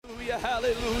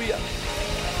Hallelujah, hallelujah.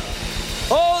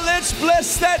 Oh, let's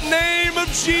bless that name of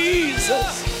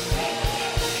Jesus.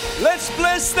 Let's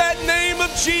bless that name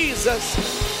of Jesus.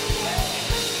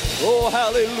 Oh,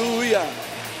 hallelujah.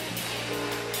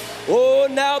 Oh,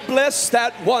 now bless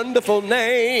that wonderful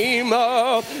name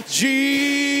of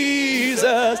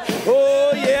Jesus.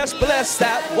 Oh, yes, bless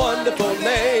that wonderful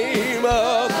name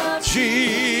of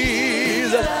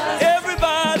Jesus.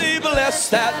 Everybody bless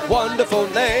that wonderful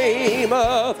name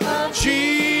of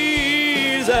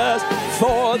Jesus.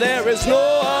 For there is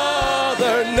no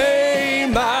other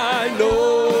name I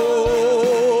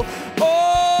know.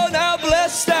 Oh, now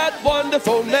bless that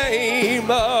wonderful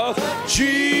name of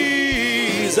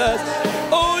Jesus.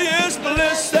 Oh, yes,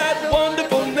 bless that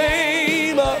wonderful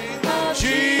name of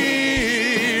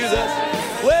Jesus.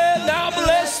 Well, now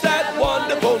bless that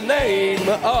wonderful name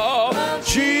of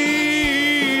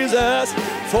Jesus.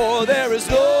 For there is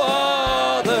no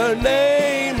other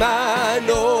name I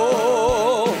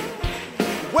know.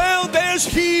 Well, there's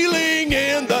healing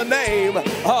in the name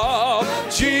of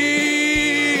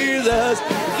Jesus.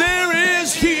 There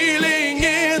is healing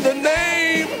in the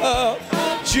name of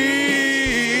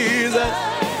Jesus.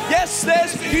 Yes,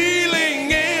 there's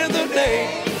healing in the name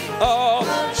of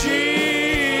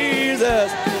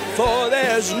Jesus. For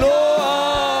there's no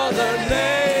other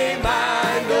name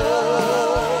I know.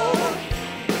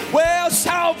 Well,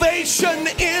 salvation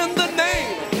in the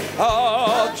name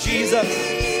of Jesus.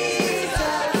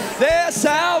 There's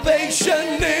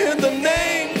salvation in the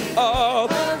name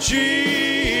of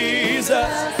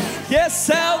Jesus. Yes,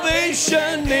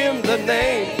 salvation in the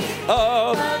name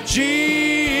of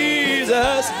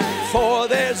Jesus. For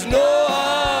there's no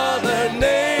other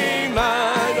name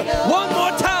I know. One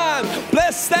more time.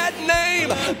 Bless that name.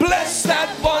 Bless that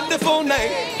wonderful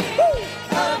name.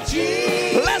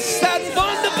 Bless that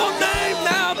wonderful name.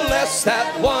 Now bless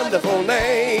that wonderful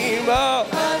name of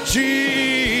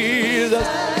Jesus.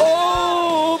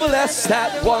 Oh, bless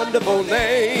that wonderful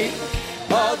name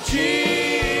of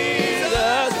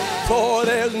Jesus. For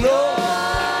there's no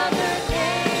other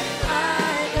name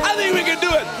I think we can do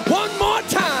it one more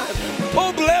time.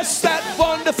 Oh, bless that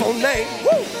wonderful name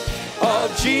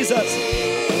of Jesus.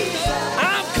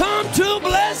 I've come to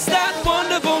bless that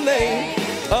wonderful name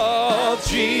of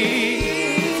Jesus.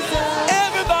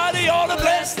 Everybody ought to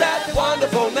bless that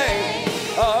wonderful name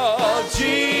of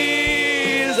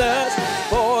Jesus.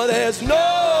 For there's no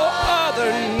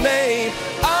other name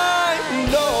I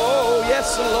know.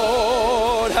 Yes,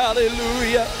 Lord.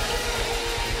 Hallelujah.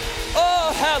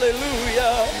 Oh,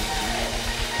 hallelujah.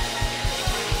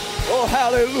 Oh,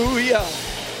 hallelujah.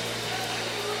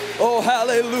 Oh,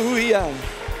 hallelujah.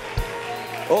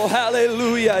 Oh,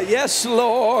 hallelujah. Yes,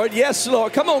 Lord. Yes,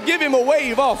 Lord. Come on, give him a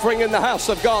wave offering in the house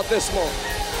of God this morning.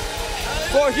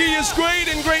 For he is great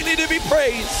and greatly to be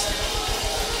praised.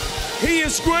 He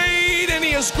is great and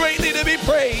he is greatly to be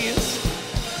praised.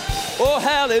 Oh,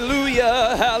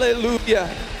 hallelujah. Hallelujah.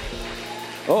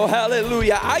 Oh,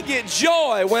 hallelujah. I get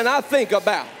joy when I think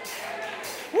about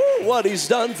what he's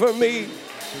done for me.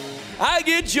 I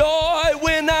get joy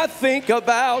when I think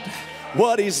about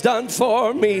what he's done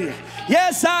for me.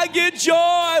 Yes, I get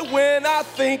joy when I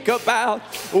think about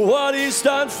what he's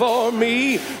done for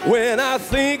me. When I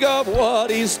think of what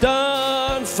he's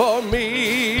done for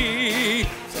me.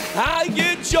 I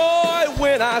get joy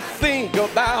when I think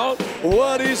about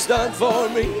what he's done for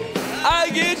me. I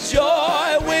get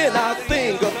joy when I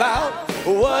think about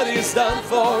what he's done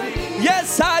for me.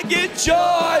 Yes, I get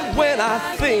joy when I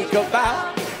think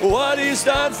about what he's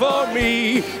done for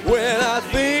me. When I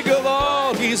think of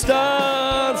all he's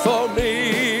done for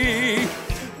me.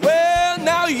 Well,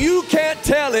 now you can't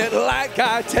tell it like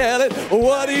I tell it,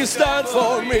 what he's done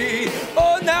for me.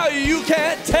 Oh, now you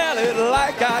can't tell it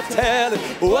like I tell it,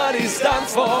 what he's done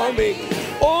for me.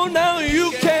 Oh, now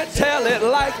you can't tell it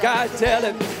like I tell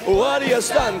it, what he has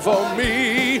done for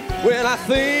me. When I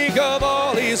think of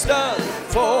all he's done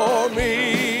for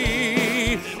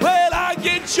me. Well, I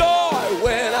get joy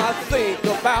when I think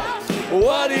about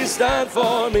what he's done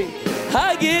for me.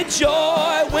 I get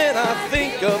joy when I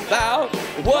think about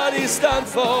what he's done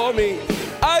for me.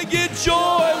 I get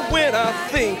joy when I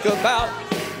think about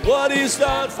what he's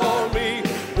done for me.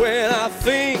 When I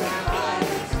think,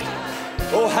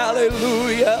 oh,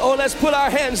 hallelujah. Oh, let's put our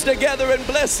hands together and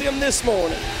bless him this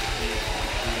morning.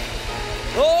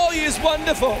 Oh, he is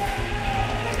wonderful.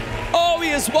 Oh, he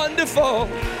is wonderful.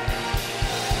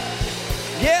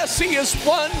 Yes, he is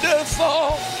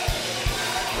wonderful.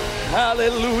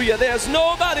 Hallelujah. There's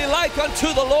nobody like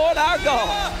unto the Lord our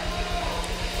God.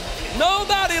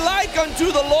 Nobody like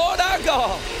unto the Lord our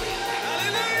God.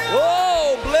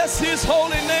 Oh, bless his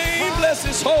holy name. Bless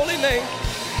his holy name.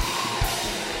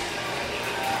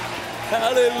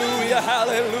 Hallelujah,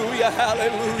 hallelujah,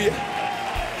 hallelujah.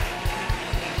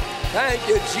 Thank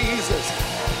you, Jesus.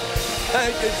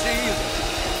 Thank you, Jesus.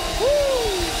 Woo.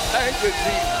 Thank you,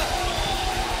 Jesus.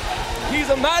 He's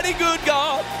a mighty good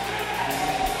God.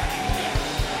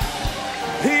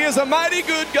 He is a mighty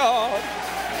good God.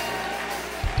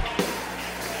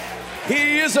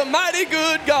 He is a mighty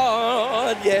good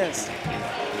God, yes.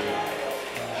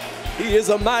 He is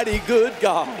a mighty good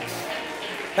God.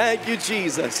 Thank you,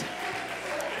 Jesus.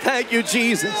 Thank you,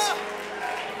 Jesus.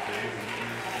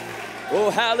 Oh,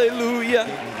 hallelujah.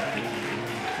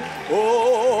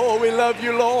 Oh, we love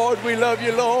you, Lord. We love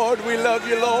you, Lord. We love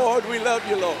you, Lord. We love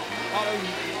you, Lord.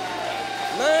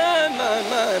 My.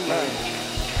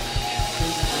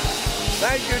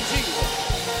 Thank you, Jesus.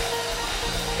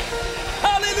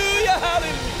 Hallelujah,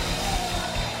 hallelujah.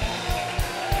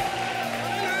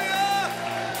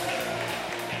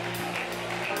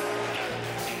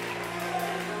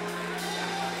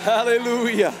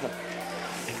 Hallelujah.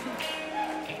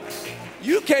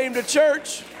 You came to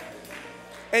church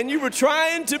and you were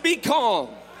trying to be calm.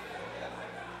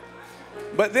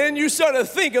 But then you started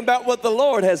thinking about what the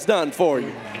Lord has done for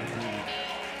you.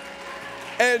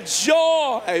 And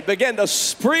joy began to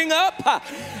spring up.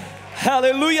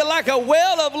 Hallelujah, like a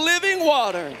well of living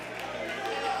water.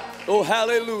 Oh,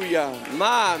 hallelujah.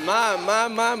 My.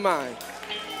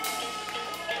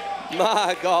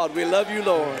 My God, we love you,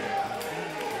 Lord.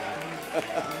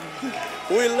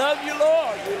 We love you,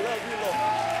 Lord. We love you, Lord.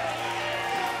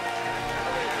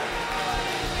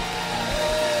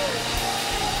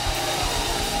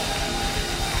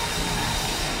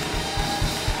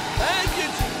 Thank you,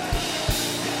 Jesus.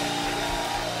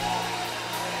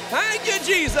 Thank you,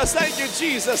 Jesus. Thank you,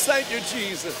 Jesus. Thank you,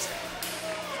 Jesus.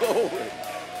 Glory.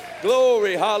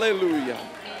 Glory. Hallelujah.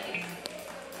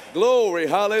 Glory.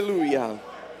 Hallelujah.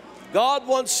 God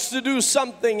wants to do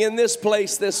something in this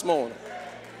place this morning.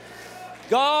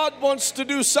 God wants to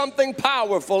do something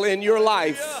powerful in your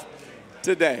life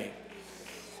today.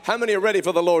 How many are ready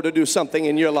for the Lord to do something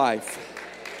in your life?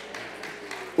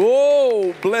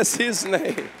 Oh, bless His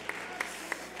name.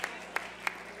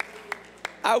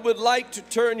 I would like to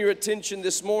turn your attention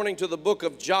this morning to the book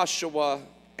of Joshua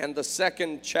and the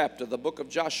second chapter. The book of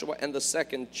Joshua and the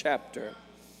second chapter.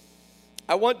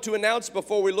 I want to announce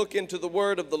before we look into the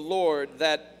word of the Lord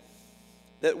that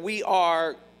we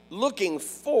are looking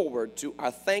forward to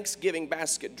our Thanksgiving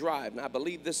basket drive. And I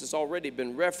believe this has already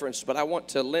been referenced, but I want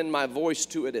to lend my voice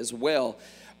to it as well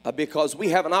because we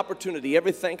have an opportunity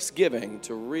every Thanksgiving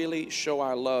to really show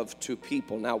our love to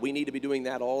people. Now, we need to be doing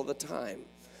that all the time.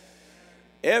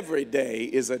 Every day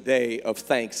is a day of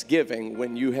thanksgiving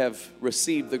when you have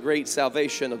received the great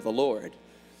salvation of the Lord.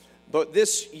 But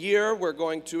this year, we're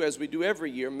going to, as we do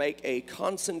every year, make a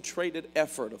concentrated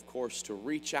effort, of course, to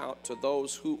reach out to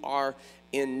those who are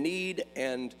in need.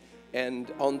 And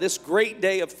on this great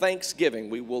day of Thanksgiving,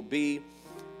 we will be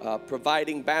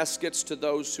providing baskets to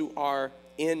those who are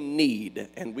in need.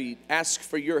 And we ask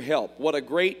for your help. What a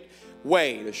great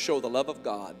way to show the love of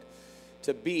God,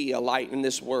 to be a light in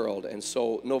this world. And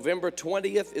so November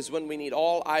 20th is when we need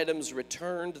all items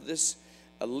returned. This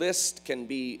a list can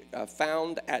be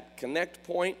found at Connect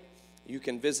Point. You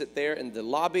can visit there in the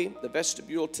lobby, the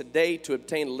vestibule today to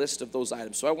obtain a list of those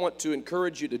items. So I want to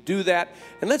encourage you to do that.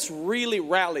 And let's really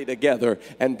rally together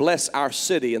and bless our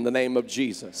city in the name of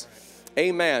Jesus.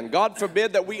 Amen. God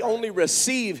forbid that we only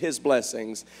receive His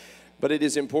blessings, but it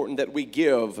is important that we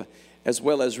give as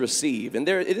well as receive. And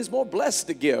it is more blessed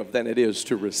to give than it is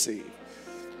to receive.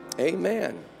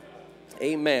 Amen.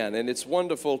 Amen. And it's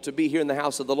wonderful to be here in the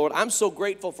house of the Lord. I'm so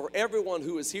grateful for everyone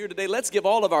who is here today. Let's give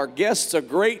all of our guests a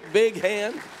great big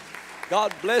hand.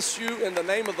 God bless you in the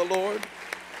name of the Lord.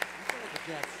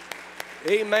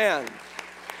 Amen.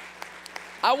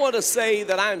 I want to say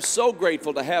that I'm so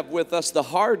grateful to have with us the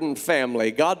Harden family.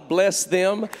 God bless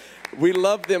them. We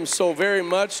love them so very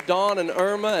much. Dawn and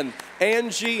Irma and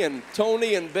Angie and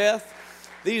Tony and Beth.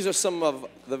 These are some of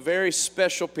the very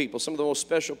special people, some of the most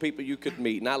special people you could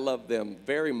meet, and I love them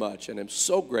very much, and I'm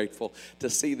so grateful to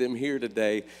see them here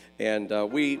today, and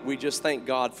we just thank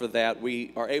God for that.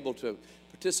 We are able to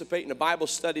participate in a Bible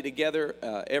study together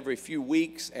every few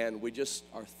weeks, and we just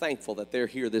are thankful that they're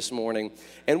here this morning,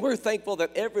 and we're thankful that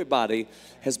everybody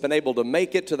has been able to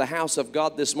make it to the house of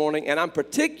God this morning, and I'm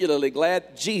particularly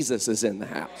glad Jesus is in the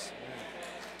house.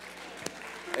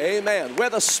 Amen. Where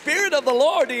the Spirit of the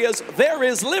Lord is, there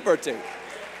is liberty.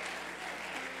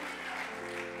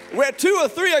 Where two or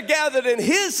three are gathered in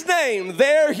His name,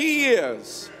 there He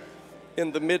is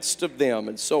in the midst of them.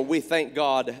 And so we thank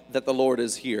God that the Lord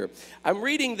is here. I'm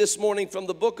reading this morning from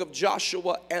the book of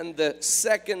Joshua and the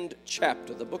second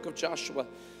chapter. The book of Joshua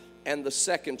and the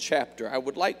 2nd chapter. I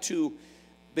would like to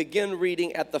begin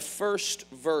reading at the first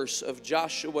verse of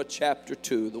Joshua chapter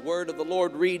 2. The word of the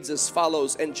Lord reads as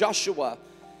follows: And Joshua,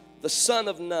 the son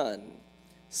of Nun,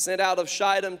 sent out of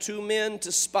Shittim 2 men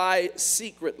to spy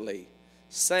secretly,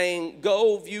 saying,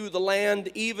 Go view the land,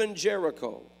 even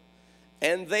Jericho.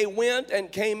 And they went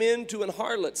and came into an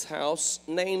harlot's house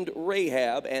named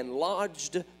Rahab, and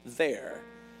lodged there.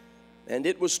 And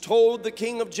it was told the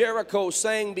king of Jericho,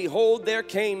 saying, Behold, there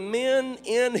came men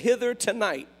in hither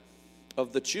tonight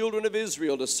of the children of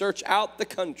Israel to search out the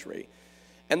country.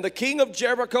 And the king of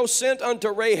Jericho sent unto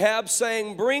Rahab,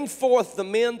 saying, Bring forth the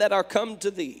men that are come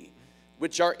to thee,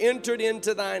 which are entered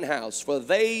into thine house, for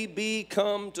they be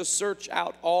come to search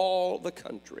out all the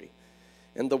country.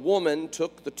 And the woman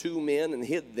took the 2 men and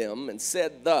hid them, and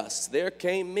said thus, There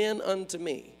came men unto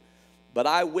me, but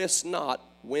I wist not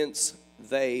whence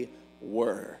they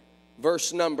were.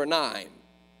 Verse number 9.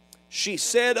 She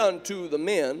said unto the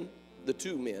men, the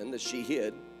 2 men that she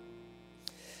hid,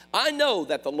 I know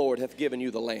that the Lord hath given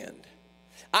you the land.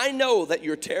 I know that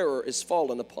your terror is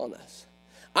fallen upon us.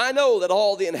 I know that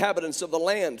all the inhabitants of the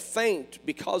land faint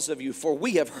because of you, for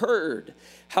we have heard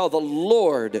how the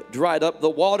Lord dried up the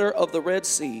water of the Red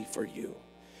Sea for you,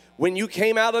 when you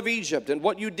came out of Egypt, and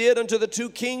what you did unto the 2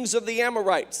 kings of the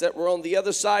Amorites that were on the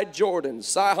other side Jordan,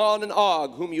 Sihon and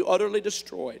Og, whom you utterly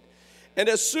destroyed. And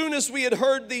as soon as we had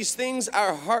heard these things,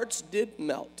 our hearts did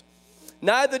melt.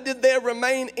 Neither did there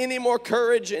remain any more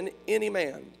courage in any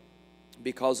man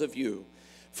because of you.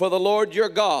 For the Lord your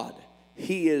God,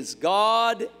 He is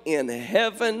God in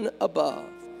heaven above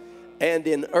and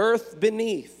in earth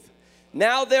beneath.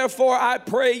 Now therefore I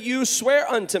pray you, swear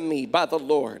unto me by the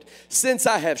Lord, since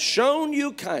I have shown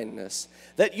you kindness,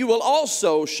 that you will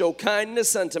also show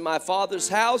kindness unto my father's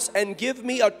house, and give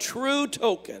me a true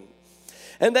token,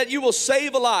 and that you will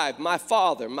save alive my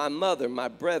father, my mother, my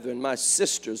brethren, my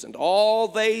sisters, and all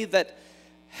they that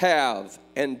have,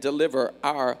 and deliver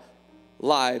our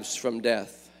lives from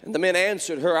death. And the men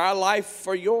answered her, Our life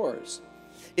for yours.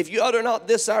 If you utter not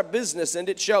this our business, and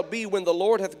it shall be, when the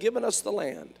Lord hath given us the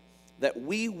land, that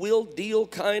we will deal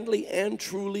kindly and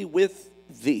truly with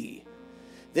thee.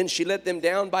 Then she let them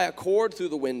down by a cord through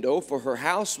the window, for her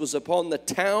house was upon the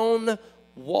town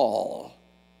wall,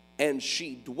 and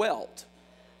she dwelt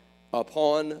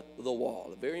upon the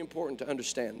wall. Very important to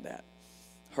understand that.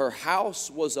 Her house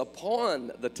was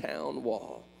upon the town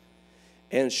wall,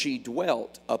 and she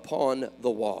dwelt upon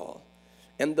the wall.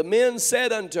 And the men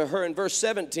said unto her in verse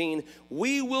 17,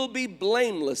 We will be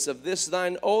blameless of this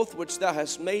thine oath which thou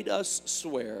hast made us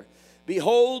swear.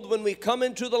 Behold, when we come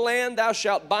into the land, thou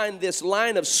shalt bind this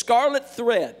line of scarlet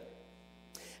thread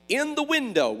in the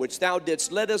window which thou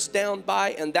didst let us down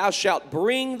by, and thou shalt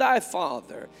bring thy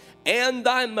father and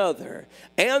thy mother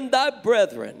and thy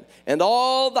brethren and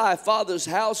all thy father's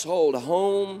household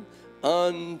home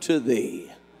unto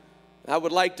thee. I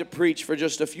would like to preach for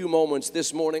just a few moments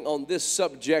this morning on this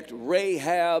subject,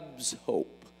 Rahab's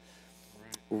hope.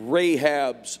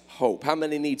 Rahab's hope. How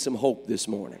many need some hope this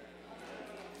morning?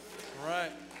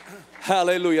 Right.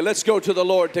 Hallelujah. Let's go to the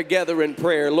Lord together in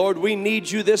prayer. Lord, we need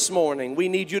you this morning. We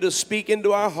need you to speak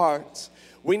into our hearts.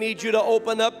 We need you to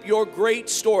open up your great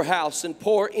storehouse and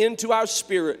pour into our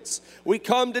spirits. We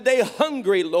come today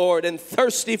hungry, Lord, and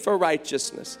thirsty for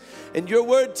righteousness. And your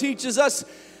word teaches us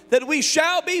that we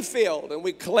shall be filled, and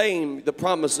we claim the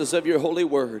promises of your holy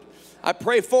word. I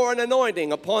pray for an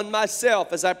anointing upon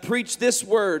myself as I preach this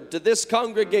word to this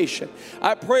congregation.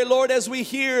 I pray, Lord, as we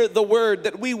hear the word,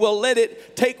 that we will let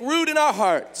it take root in our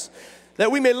hearts, that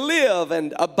we may live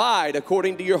and abide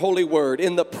according to your holy word.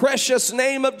 In the precious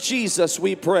name of Jesus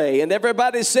we pray. And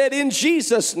everybody said, in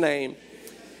Jesus' name,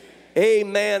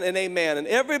 amen and amen. And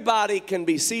everybody can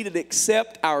be seated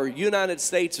except our United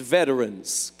States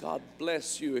veterans. God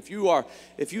bless you. If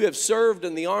you have served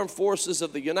in the armed forces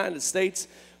of the United States,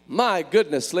 my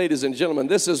goodness, ladies and gentlemen,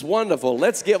 this is wonderful.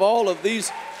 Let's give all of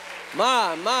these,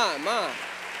 my.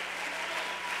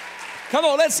 Come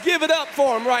on, let's give it up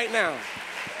for them right now.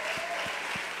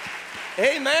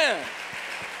 Amen.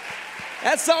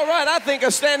 That's all right. I think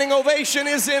a standing ovation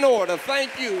is in order.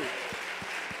 Thank you.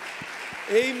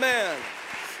 Amen.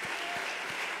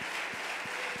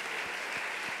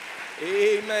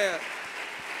 Amen.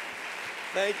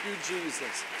 Thank you,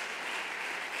 Jesus.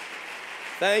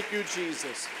 Thank you,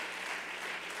 Jesus.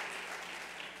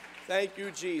 Thank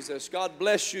you, Jesus. God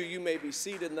bless you. You may be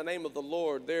seated in the name of the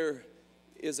Lord. There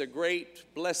is a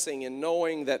great blessing in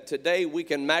knowing that today we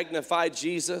can magnify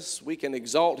Jesus. We can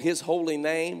exalt his holy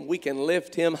name. We can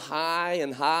lift him high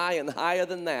and high and higher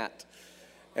than that.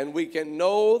 And we can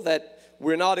know that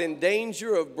We're not in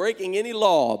danger of breaking any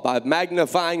law by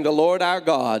magnifying the Lord our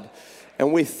God.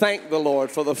 And we thank the Lord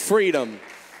for the freedom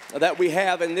that we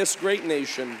have in this great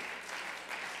nation.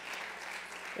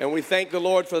 And we thank the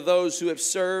Lord for those who have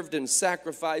served and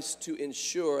sacrificed to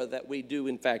ensure that we do,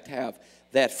 in fact, have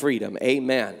that freedom.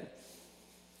 Amen.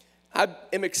 I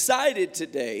am excited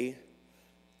today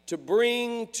to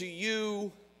bring to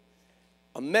you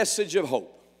a message of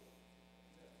hope.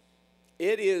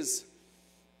 It is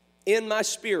in my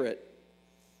spirit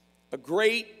a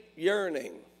great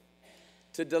yearning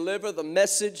to deliver the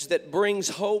message that brings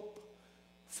hope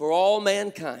for all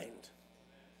mankind.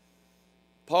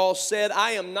 Paul said,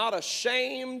 I am not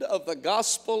ashamed of the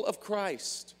gospel of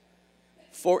Christ,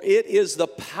 for it is the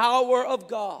power of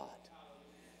God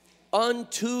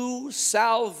unto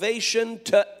salvation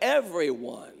to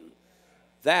everyone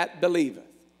that believeth,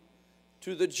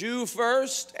 to the Jew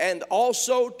first and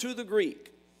also to the Greek.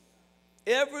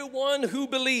 Everyone who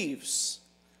believes.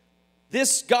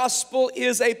 This gospel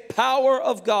is a power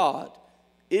of God.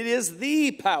 It is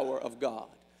the power of God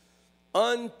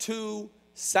unto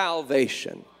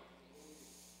salvation.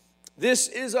 This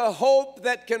is a hope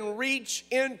that can reach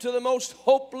into the most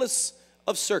hopeless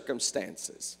of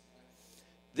circumstances.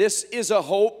 This is a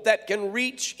hope that can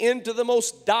reach into the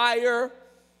most dire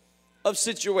of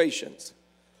situations.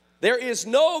 There is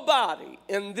nobody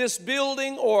in this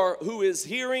building or who is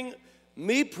hearing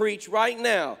me preach right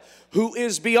now who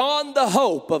is beyond the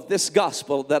hope of this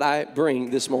gospel that I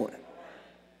bring this morning.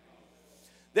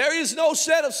 There is no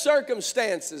set of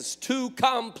circumstances too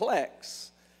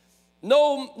complex,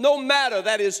 no matter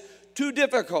that is too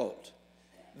difficult,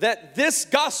 that this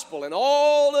gospel and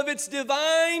all of its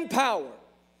divine power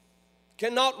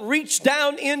cannot reach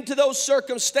down into those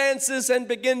circumstances and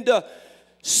begin to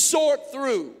sort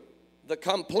through the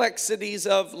complexities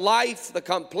of life, the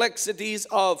complexities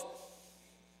of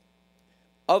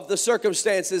the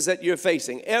circumstances that you're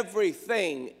facing.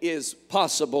 Everything is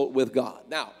possible with God.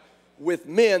 Now, with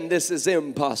men, this is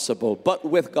impossible, but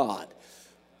with God,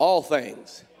 all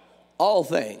things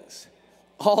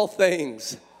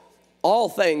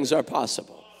are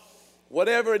possible.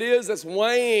 Whatever it is that's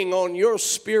weighing on your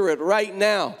spirit right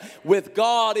now, with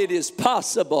God it is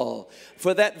possible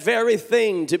for that very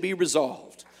thing to be resolved.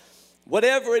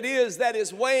 Whatever it is that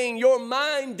is weighing your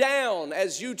mind down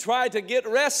as you try to get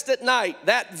rest at night,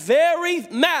 that very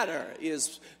matter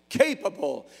is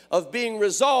capable of being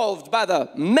resolved by the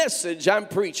message I'm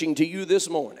preaching to you this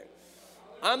morning.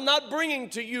 I'm not bringing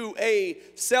to you a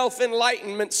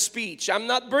self-enlightenment speech. I'm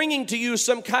not bringing to you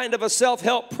some kind of a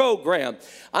self-help program.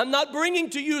 I'm not bringing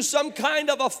to you some kind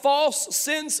of a false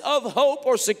sense of hope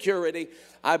or security.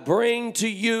 I bring to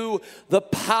you the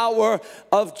power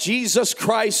of Jesus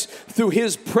Christ through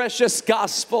His precious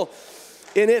gospel.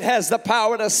 And it has the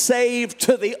power to save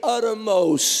to the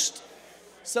uttermost.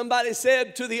 Somebody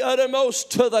said, to the uttermost,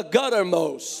 to the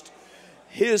guttermost.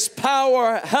 His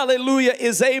power, hallelujah,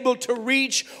 is able to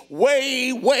reach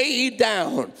way, way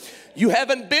down. You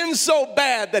haven't been so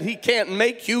bad that He can't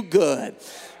make you good.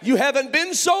 You haven't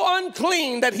been so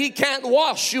unclean that He can't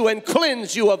wash you and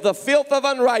cleanse you of the filth of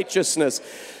unrighteousness.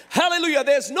 Hallelujah.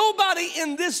 There's nobody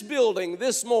in this building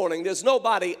this morning, there's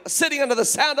nobody sitting under the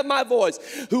sound of my voice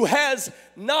who has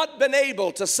not been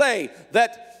able to say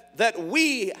that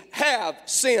we have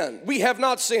sinned. We have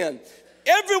not sinned.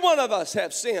 Every one of us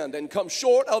have sinned and come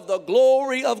short of the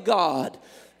glory of God.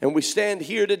 And we stand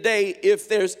here today, if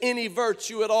there's any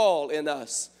virtue at all in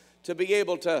us, to be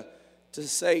able to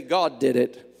say, God did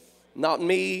it. Not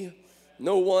me,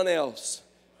 no one else,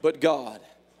 but God.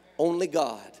 Only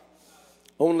God.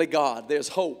 Only God. There's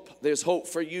hope. There's hope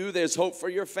for you. There's hope for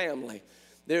your family.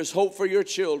 There's hope for your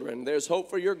children. There's hope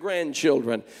for your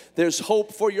grandchildren. There's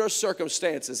hope for your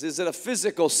circumstances. Is it a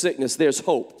physical sickness? There's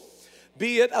hope.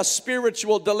 Be it a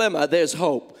spiritual dilemma, there's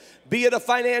hope. Be it a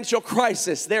financial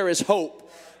crisis, there is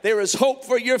hope. There is hope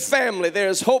for your family. There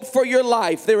is hope for your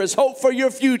life. There is hope for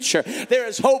your future. There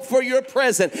is hope for your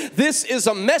present. This is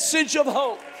a message of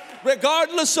hope.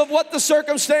 Regardless of what the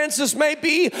circumstances may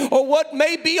be or what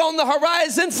may be on the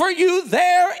horizon for you,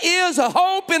 there is a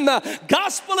hope in the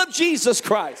gospel of Jesus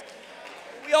Christ.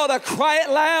 We ought to cry it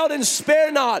loud and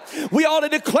spare not. We ought to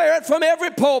declare it from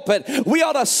every pulpit. We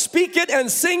ought to speak it and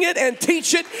sing it and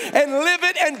teach it and live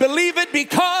it and believe it,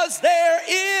 because there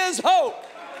is hope.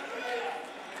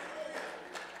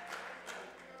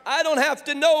 I don't have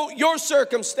to know your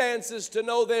circumstances to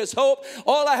know there's hope.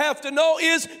 All I have to know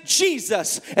is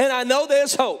Jesus, and I know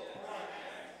there's hope.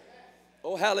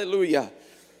 Oh, hallelujah.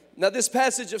 Now, this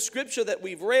passage of Scripture that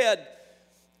we've read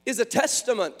is a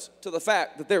testament to the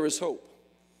fact that there is hope.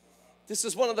 This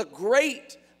is one of the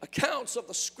great accounts of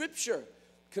the Scripture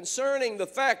concerning the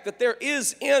fact that there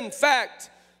is, in fact,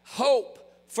 hope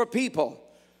for people.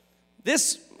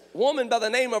 This woman by the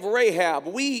name of Rahab,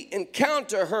 we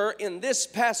encounter her in this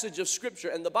passage of Scripture,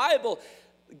 and the Bible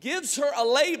gives her a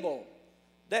label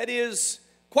that is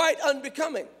quite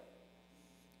unbecoming.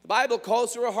 The Bible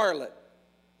calls her a harlot.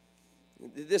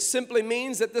 This simply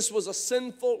means that this was a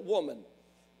sinful woman.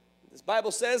 This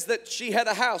Bible says that she had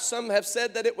a house. Some have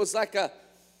said that it was like a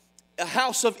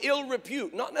house of ill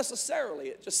repute. Not necessarily.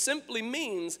 It just simply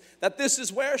means that this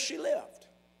is where she lived.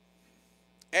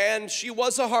 And she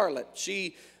was a harlot.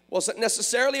 She wasn't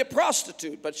necessarily a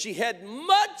prostitute, but she had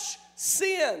much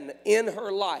sin in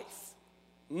her life.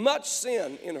 Much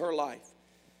sin in her life.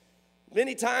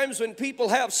 Many times when people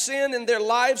have sin in their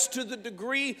lives to the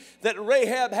degree that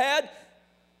Rahab had,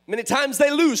 many times they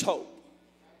lose hope.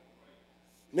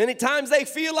 Many times they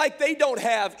feel like they don't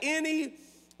have any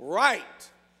right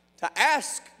to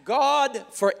ask God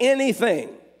for anything.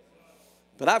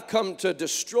 But I've come to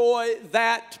destroy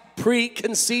that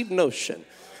preconceived notion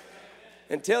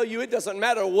and tell you it doesn't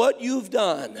matter what you've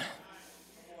done,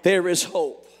 there is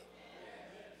hope.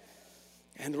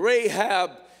 And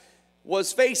Rahab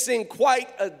was facing quite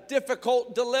a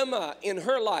difficult dilemma in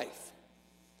her life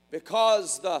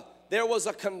because there was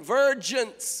a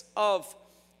convergence of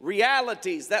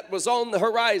realities that was on the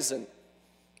horizon.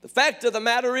 The fact of the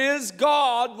matter is,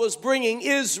 God was bringing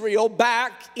Israel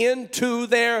back into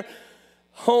their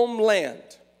homeland.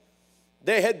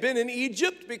 They had been in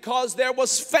Egypt because there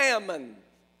was famine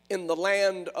in the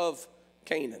land of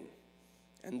Canaan.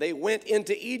 And they went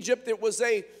into Egypt. It was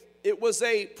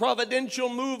a providential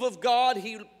move of God.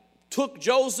 He took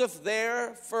Joseph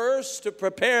there first to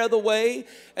prepare the way.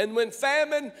 And when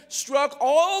famine struck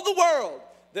all the world,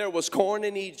 there was corn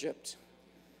in Egypt.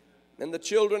 And the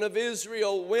children of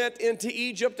Israel went into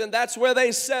Egypt, and that's where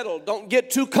they settled. Don't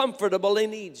get too comfortable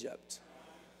in Egypt,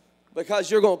 because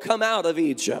you're going to come out of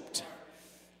Egypt.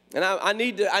 And I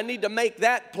need to make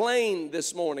that plain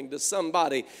this morning to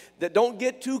somebody, that don't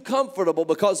get too comfortable,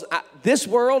 because this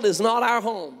world is not our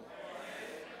home.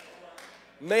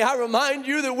 May I remind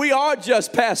you that we are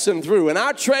just passing through, and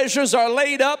our treasures are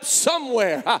laid up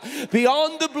somewhere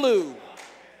beyond the blue.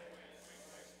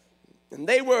 And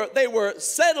they were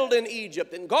settled in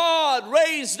Egypt, and God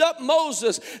raised up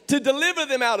Moses to deliver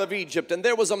them out of Egypt. And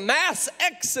there was a mass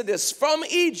exodus from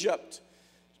Egypt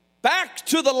back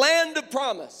to the land of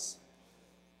promise.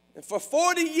 And for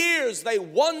 40 years they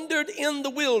wandered in the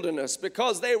wilderness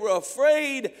because they were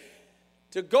afraid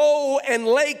to go and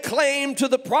lay claim to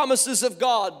the promises of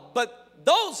God. But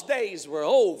those days were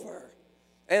over,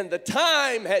 and the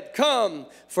time had come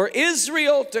for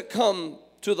Israel to come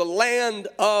to the land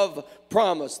of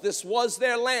promise. This was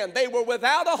their land. They were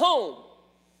without a home,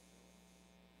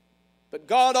 but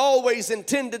God always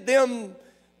intended them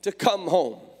to come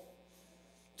home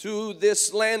to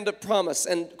this land of promise.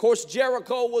 And of course,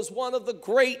 Jericho was one of the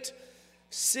great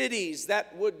cities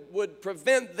that would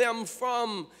prevent them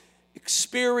from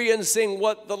experiencing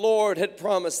what the Lord had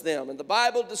promised them. And the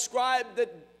Bible described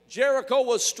that Jericho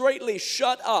was straightly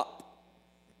shut up.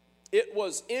 It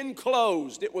was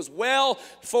enclosed. It was well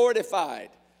fortified.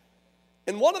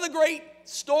 And one of the great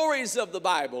stories of the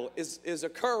Bible is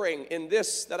occurring in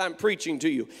this that I'm preaching to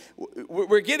you.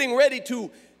 We're getting ready to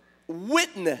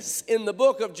witness in the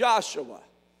book of Joshua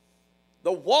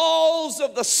the walls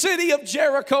of the city of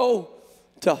Jericho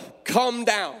to come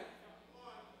down,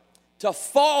 to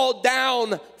fall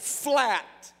down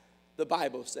flat, the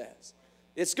Bible says.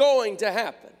 It's going to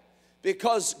happen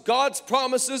because God's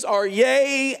promises are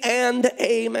yea and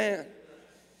amen.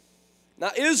 Now,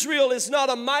 Israel is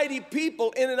not a mighty people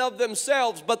in and of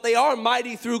themselves, but they are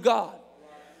mighty through God.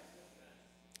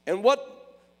 And what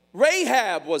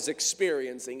Rahab was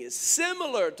experiencing is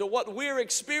similar to what we're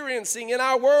experiencing in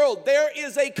our world. There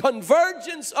is a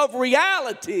convergence of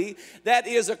reality that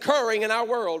is occurring in our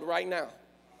world right now.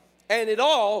 And it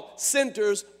all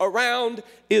centers around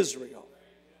Israel.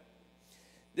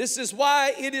 This is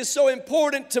why it is so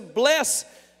important to bless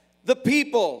the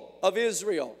people of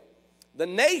Israel. The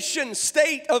nation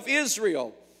state of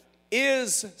Israel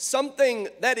is something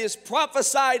that is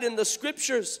prophesied in the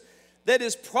scriptures, that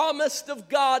is promised of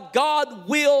God. God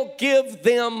will give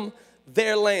them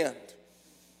their land.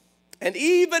 And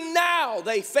even now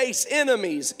they face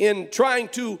enemies in trying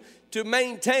to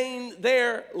maintain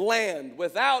their land.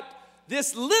 Without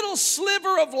this little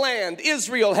sliver of land,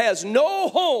 Israel has no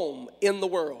home in the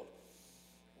world.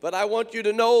 But I want you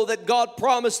to know that God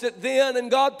promised it then, and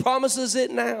God promises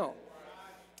it now.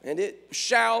 And it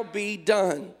shall be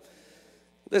done.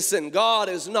 Listen, God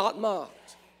is not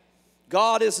mocked.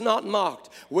 God is not mocked.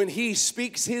 When he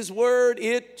speaks his word,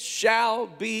 it shall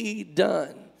be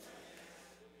done.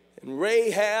 And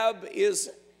Rahab is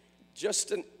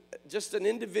just an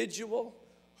individual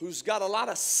who's got a lot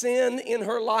of sin in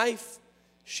her life.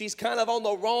 She's kind of on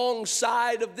the wrong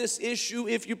side of this issue,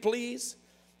 if you please.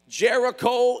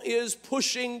 Jericho is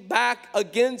pushing back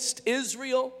against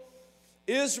Israel.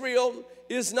 Israel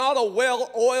is not a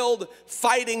well-oiled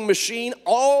fighting machine.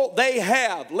 All they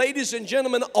have, ladies and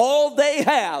gentlemen, all they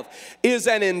have is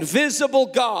an invisible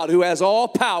God who has all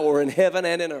power in heaven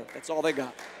and in earth. That's all they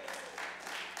got.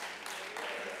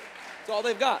 That's all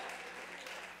they've got.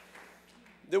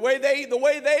 The way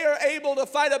they are able to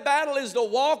fight a battle is to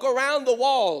walk around the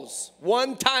walls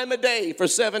one time a day for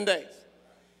 7 days.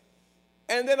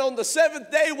 And then on the seventh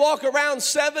day, walk around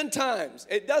 7 times.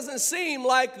 It doesn't seem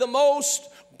like the most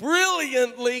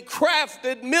brilliantly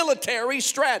crafted military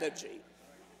strategy.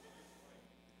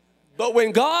 But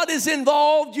when God is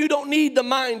involved, you don't need the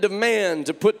mind of man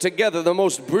to put together the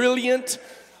most brilliant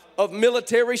of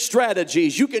military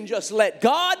strategies. You can just let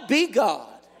God be God.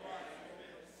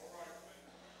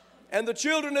 And the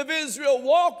children of Israel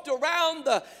walked around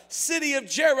the city of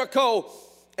Jericho.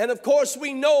 And of course,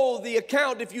 we know the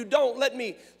account. If you don't, let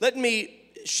me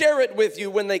share it with you.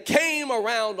 When they came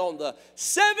around on the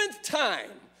 7th time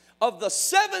of the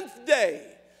 7th day,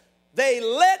 they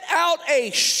let out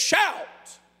a shout.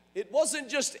 It wasn't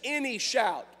just any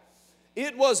shout.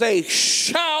 It was a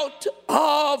shout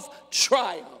of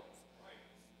triumph.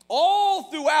 All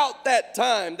throughout that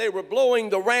time, they were blowing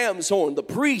the ram's horn. The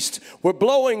priests were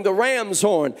blowing the ram's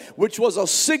horn, which was a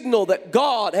signal that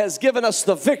God has given us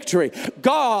the victory.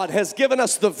 God has given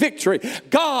us the victory.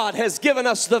 God has given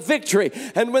us the victory.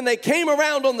 And when they came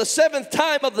around on the 7th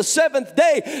time of the 7th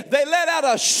day, they let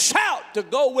out a shout to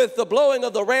go with the blowing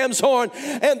of the ram's horn,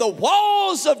 and the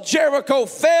walls of Jericho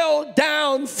fell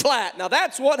down flat. Now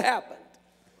that's what happened.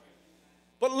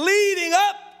 But leading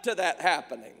up to that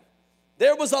happening,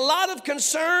 there was a lot of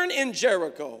concern in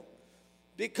Jericho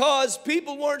because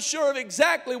people weren't sure of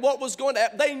exactly what was going to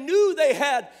happen. They knew they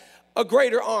had a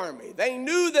greater army. They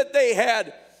knew that they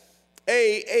had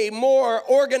a more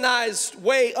organized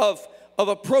way of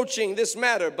approaching this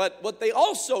matter. But what they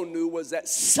also knew was that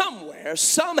somewhere,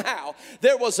 somehow,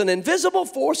 there was an invisible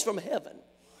force from heaven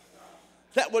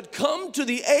that would come to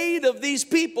the aid of these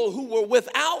people who were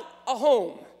without a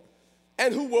home,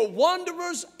 and who were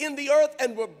wanderers in the earth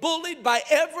and were bullied by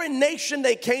every nation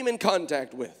they came in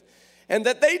contact with. And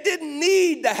that they didn't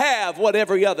need to have what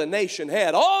every other nation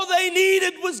had. All they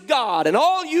needed was God. And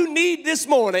all you need this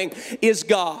morning is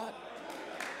God.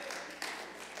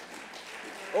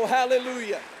 Oh,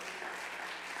 hallelujah.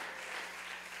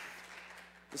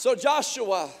 So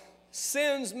Joshua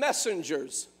sends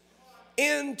messengers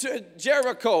into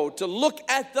Jericho to look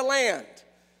at the land.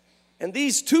 And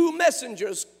these 2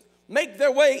 messengers make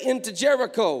their way into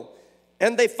Jericho,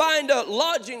 and they find a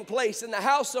lodging place in the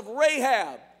house of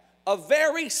Rahab, a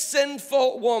very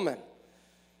sinful woman,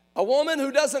 a woman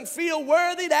who doesn't feel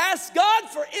worthy to ask God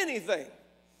for anything.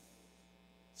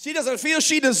 She doesn't feel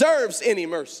she deserves any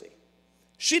mercy.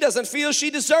 She doesn't feel she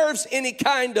deserves any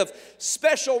kind of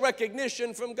special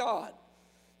recognition from God.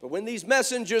 But when these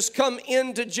messengers come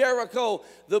into Jericho,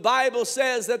 the Bible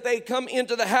says that they come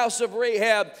into the house of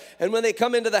Rahab, and when they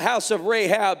come into the house of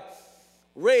Rahab,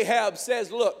 Rahab says,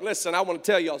 look, listen, I want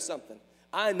to tell y'all something.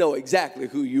 I know exactly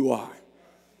who you are.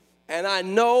 And I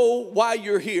know why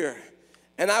you're here.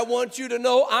 And I want you to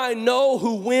know I know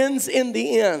who wins in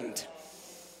the end.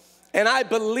 And I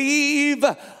believe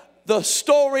the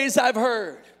stories I've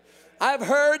heard. I've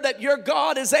heard that your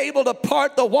God is able to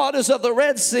part the waters of the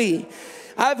Red Sea.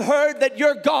 I've heard that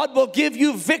your God will give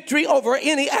you victory over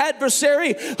any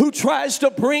adversary who tries to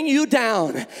bring you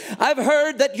down. I've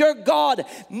heard that your God,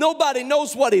 nobody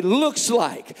knows what he looks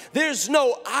like. There's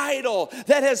no idol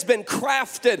that has been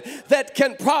crafted that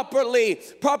can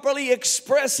properly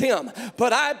express him.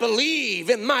 But I believe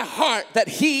in my heart that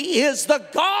he is the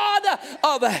God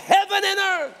of heaven and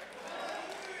earth.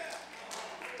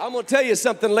 I'm going to tell you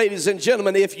something, ladies and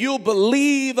gentlemen. If you'll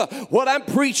believe what I'm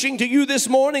preaching to you this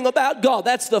morning about God,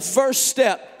 that's the first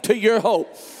step to your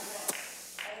hope.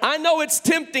 I know it's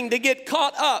tempting to get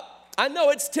caught up. I know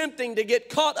it's tempting to get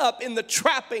caught up in the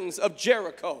trappings of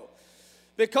Jericho,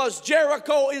 because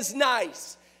Jericho is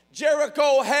nice.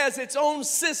 Jericho has its own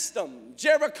system.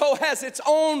 Jericho has its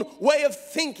own way of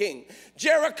thinking.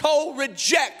 Jericho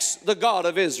rejects the God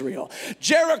of Israel.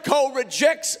 Jericho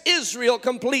rejects Israel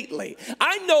completely.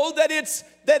 I know that it's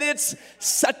that it's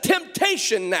a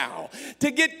temptation now to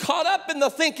get caught up in the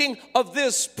thinking of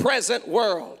this present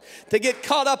world, to get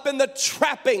caught up in the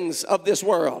trappings of this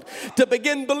world, to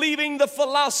begin believing the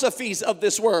philosophies of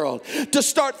this world, to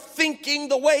start thinking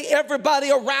the way everybody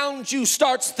around you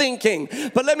starts thinking.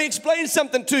 But let me explain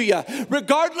something to you.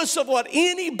 Regardless of what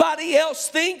anybody else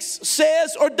thinks,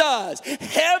 says, or does,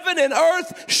 heaven and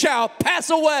earth shall pass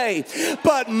away,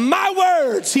 but my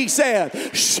words, he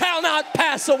said, shall not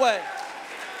pass away.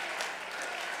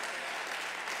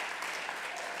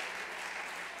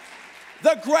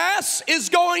 The grass is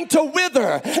going to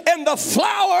wither and the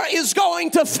flower is going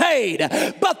to fade,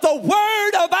 but the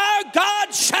word of our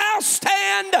God shall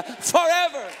stand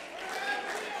forever.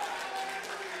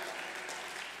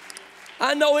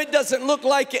 I know it doesn't look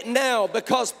like it now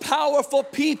because powerful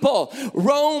people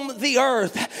roam the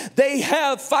earth. They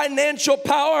have financial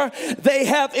power. They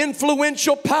have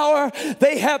influential power.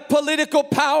 They have political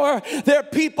power. There are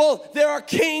people, there are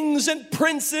kings and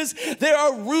princes. There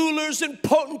are rulers and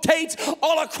potentates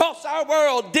all across our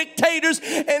world, dictators.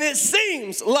 And it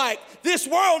seems like this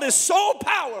world is so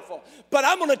powerful. But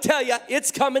I'm going to tell you, it's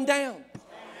coming down.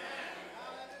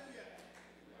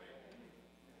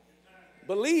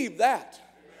 Believe that.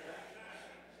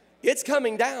 It's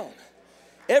coming down.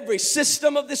 Every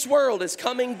system of this world is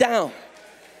coming down.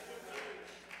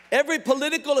 Every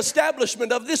political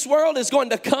establishment of this world is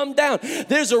going to come down.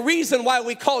 There's a reason why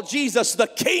we call Jesus the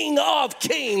King of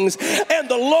Kings and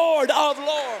the Lord of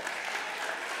Lords.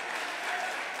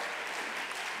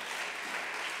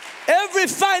 Every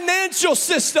financial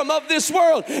system of this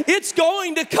world, it's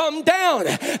going to come down.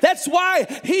 That's why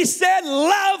he said,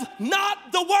 love not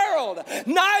the world,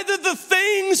 neither the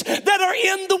things that are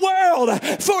in the world.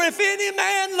 For if any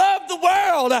man love the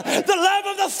world, the love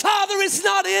of the Father is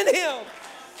not in him.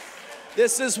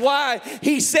 This is why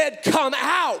he said, come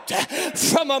out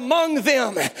from among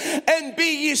them and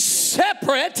be ye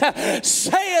separate,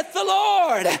 saith the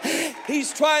Lord.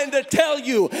 He's trying to tell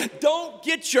you, don't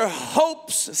get your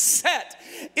hopes set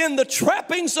in the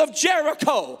trappings of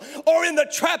Jericho or in the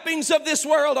trappings of this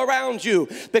world around you,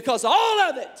 because all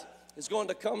of it is going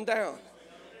to come down.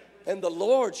 And the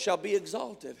Lord shall be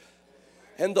exalted,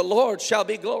 and the Lord shall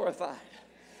be glorified,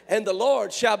 and the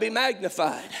Lord shall be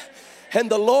magnified, and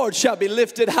the Lord shall be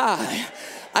lifted high.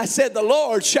 I said the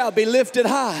Lord shall be lifted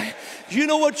high. You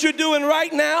know what you're doing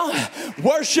right now?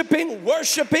 Worshiping,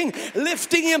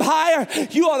 lifting him higher.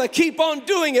 You ought to keep on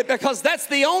doing it, because that's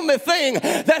the only thing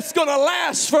that's going to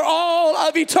last for all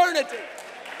of eternity.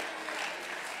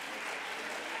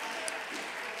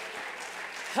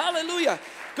 Hallelujah.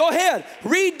 Go ahead,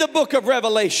 read the book of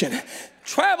Revelation.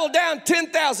 Travel down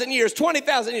 10,000 years,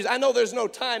 20,000 years. I know there's no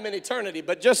time in eternity,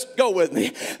 but just go with me.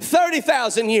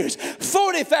 30,000 years,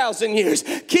 40,000 years.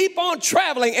 Keep on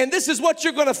traveling, and this is what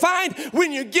you're going to find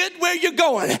when you get where you're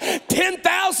going.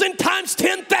 10,000 times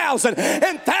 10,000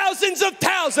 and thousands of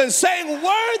thousands saying,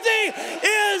 worthy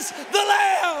is the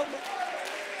Lamb.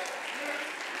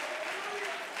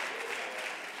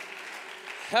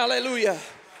 Hallelujah.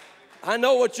 I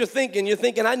know what you're thinking. You're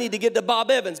thinking, I need to get to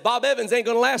Bob Evans. Bob Evans ain't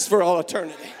going to last for all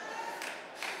eternity.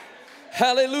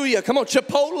 Hallelujah. Come on,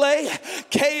 Chipotle,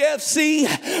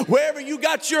 KFC, wherever you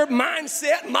got your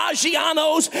mindset,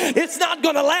 Maggiano's, it's not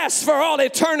going to last for all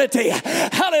eternity.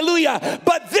 Hallelujah.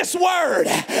 But this word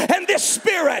and this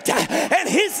spirit and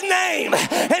his name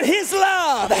and his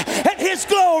love and his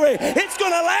glory, it's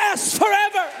going to last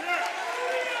forever.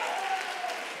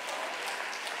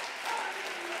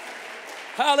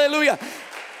 Hallelujah.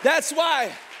 That's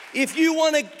why if you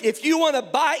want to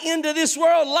buy into this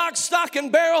world lock, stock,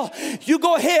 and barrel, you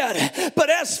go ahead. But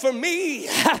as for me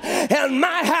and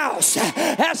my house,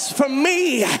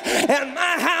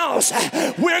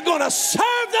 we're going to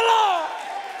serve the Lord.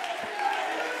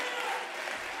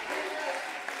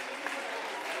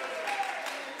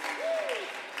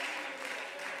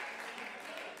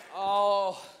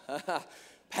 Oh,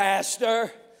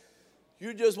 Pastor,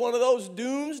 you're just one of those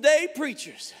doomsday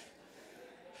preachers.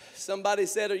 Somebody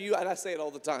said, and I say it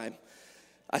all the time.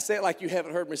 I say it like you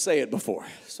haven't heard me say it before,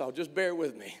 so just bear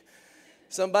with me.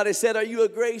 Somebody said, are you a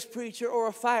grace preacher or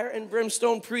a fire and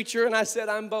brimstone preacher? And I said,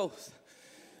 I'm both,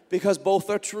 because both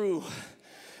are true.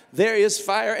 There is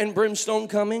fire and brimstone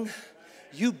coming.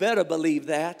 You better believe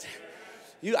that.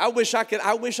 I wish I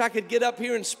could get up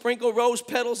here and sprinkle rose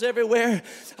petals everywhere.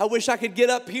 I wish I could get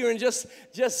up here and just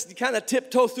kind of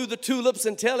tiptoe through the tulips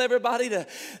and tell everybody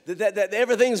that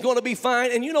everything's going to be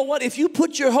fine. And you know what? If you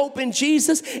put your hope in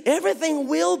Jesus, everything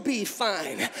will be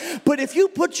fine. But if you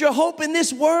put your hope in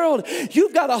this world,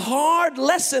 you've got a hard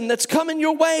lesson that's coming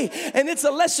your way. And it's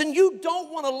a lesson you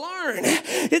don't want to learn.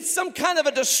 It's some kind of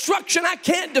a destruction I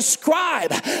can't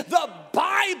describe. The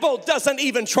Bible doesn't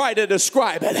even try to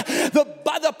describe it.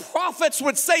 The prophets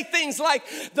would say things like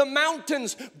the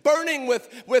mountains burning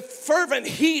with fervent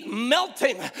heat,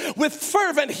 melting with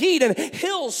fervent heat, and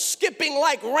hills skipping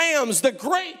like rams, the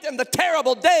great and the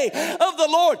terrible day of the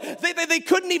Lord. They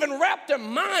couldn't even wrap their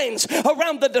minds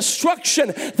around the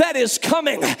destruction that is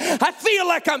coming. I feel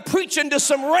like I'm preaching to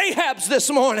some Rahabs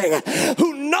this morning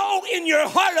who know in your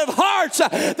heart of hearts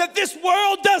that this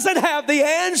world doesn't have the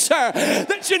answer,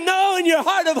 that you know in your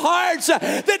heart of hearts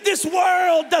that this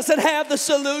world doesn't have the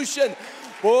solution.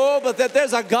 Oh, but that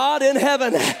there's a God in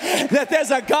heaven, that there's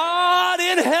a God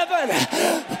in heaven,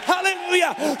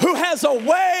 hallelujah, who has a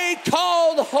way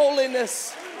called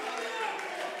holiness.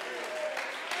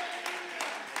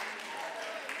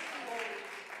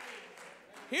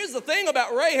 Here's the thing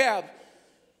about Rahab.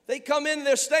 They come in and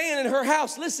they're staying in her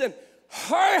house. Listen,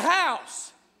 her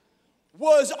house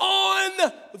was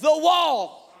on the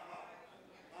wall.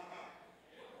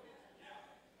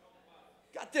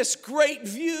 Got this great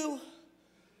view.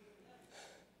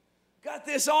 Got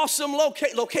this awesome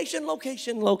location.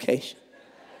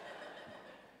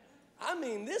 I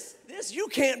mean, this you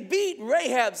can't beat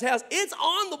Rahab's house. It's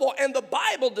on the wall. And the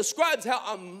Bible describes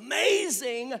how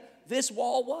amazing this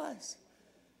wall was.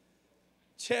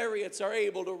 Chariots are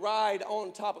able to ride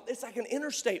on top of it. It's like an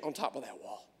interstate on top of that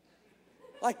wall.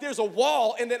 Like there's a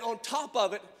wall, and then on top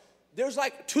of it, there's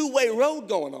like a two-way road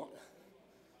going on.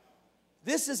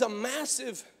 This is a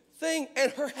massive thing,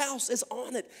 and her house is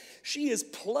on it. She is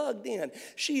plugged in.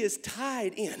 She is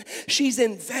tied in. She's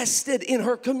invested in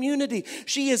her community.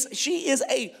 She is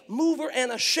a mover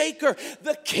and a shaker.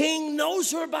 The king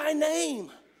knows her by name.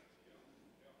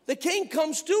 The king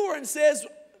comes to her and says,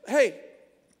 hey,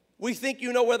 we think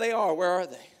you know where they are. Where are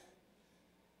they?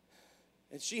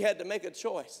 And she had to make a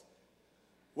choice.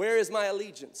 Where is my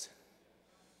allegiance?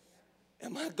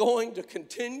 Am I going to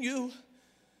continue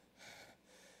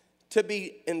to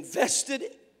be invested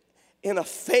in a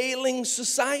failing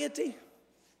society?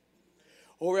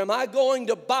 Or am I going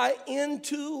to buy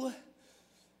into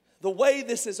the way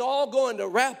this is all going to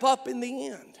wrap up in the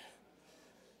end?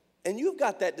 And you've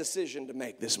got that decision to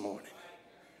make this morning.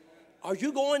 Are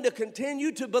you going to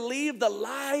continue to believe the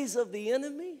lies of the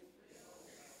enemy?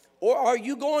 Or are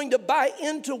you going to buy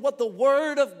into what the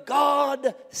Word of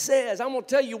God says? I'm going to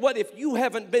tell you what, if you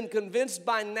haven't been convinced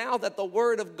by now that the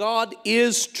Word of God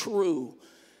is true,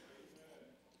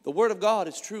 the Word of God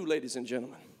is true, ladies and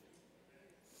gentlemen.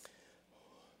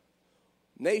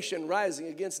 Nation rising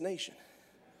against nation.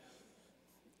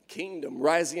 Kingdom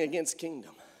rising against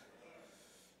kingdom.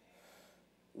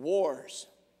 Wars.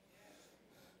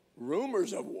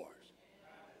 Rumors of wars.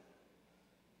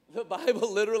 The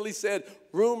Bible literally said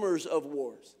rumors of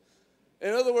wars.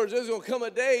 In other words, there's going to come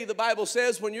a day, the Bible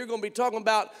says, when you're going to be talking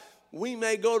about we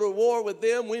may go to war with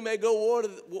them, we may go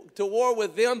to war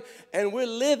with them, and we're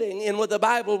living in what the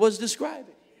Bible was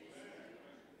describing.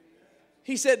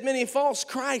 He said, many false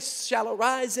Christs shall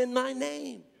arise in my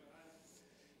name.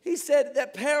 He said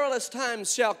that perilous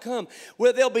times shall come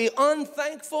where they'll be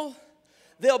unthankful,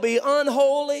 they'll be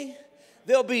unholy,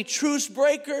 they'll be truce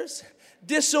breakers,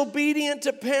 disobedient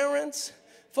to parents.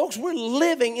 Folks, we're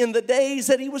living in the days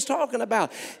that he was talking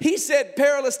about. He said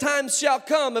perilous times shall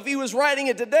come. If he was writing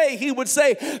it today, he would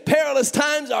say perilous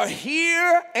times are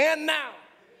here and now.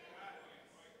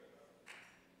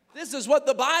 This is what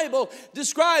the Bible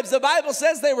describes. The Bible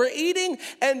says they were eating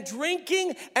and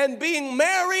drinking and being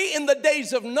merry in the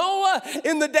days of Noah,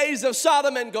 in the days of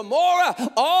Sodom and Gomorrah,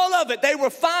 all of it. They were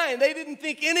fine. They didn't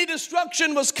think any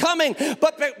destruction was coming,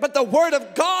 but the Word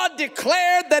of God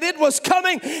declared that it was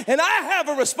coming. And I have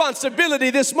a responsibility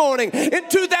this morning in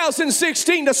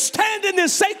 2016 to stand in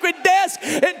this sacred desk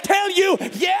and tell you,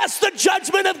 yes, the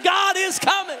judgment of God is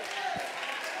coming.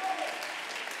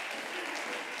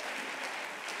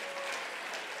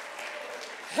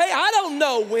 Hey, I don't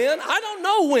know when. I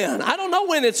don't know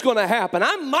when it's going to happen.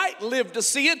 I might live to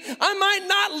see it. I might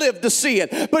not live to see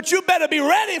it. But you better be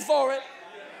ready for it.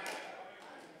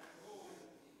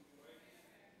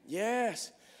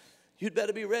 Yes, you'd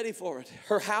better be ready for it.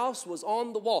 Her house was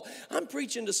on the wall. I'm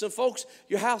preaching to some folks,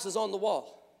 your house is on the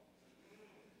wall.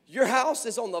 Your house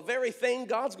is on the very thing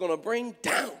God's going to bring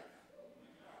down.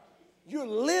 you're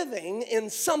living in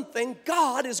something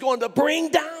God is going to bring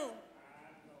down.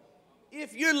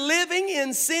 If you're living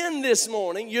in sin this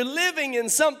morning, you're living in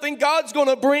something God's going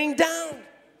to bring down.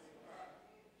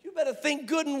 You better think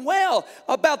good and well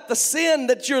about the sin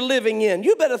that you're living in.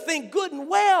 You better think good and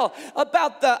well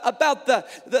about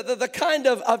the kind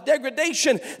of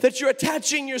degradation that you're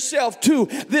attaching yourself to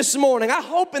this morning. I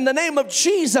hope in the name of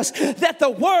Jesus that the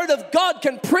word of God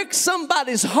can prick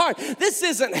somebody's heart. This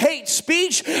isn't hate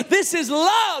speech. This is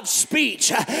love speech.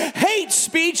 Hate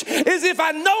speech is if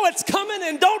I know it's coming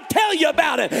and don't tell you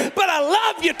about it, but I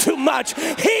love you too much.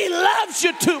 He loves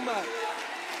you too much.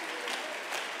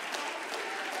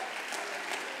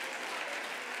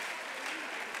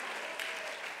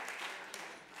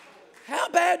 How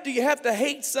bad do you have to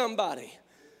hate somebody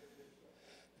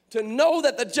to know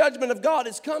that the judgment of God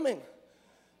is coming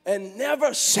and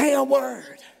never say a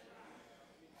word?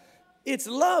 It's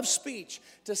love speech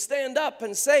to stand up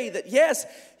and say that yes,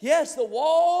 the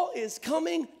wall is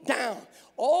coming down.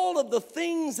 All of the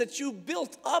things that you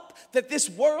built up, that this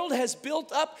world has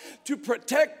built up to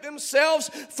protect themselves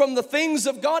from the things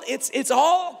of God, it's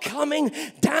all coming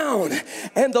down.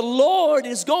 And the Lord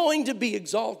is going to be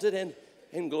exalted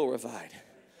and glorified.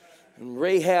 And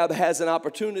Rahab has an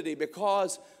opportunity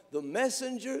because the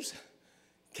messengers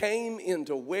came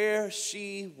into where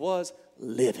she was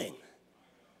living.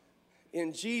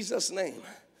 In Jesus' name,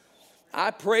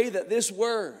 I pray that this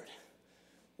word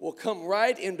will come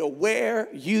right into where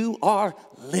you are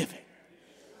living.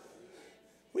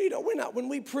 When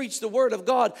we preach the word of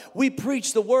God, we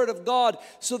preach the word of God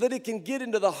so that it can get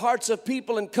into the hearts of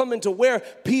people and come into where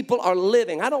people are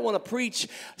living. I don't want to preach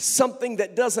something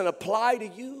that doesn't apply to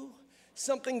you,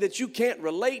 something that you can't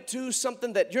relate to,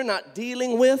 something that you're not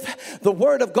dealing with. The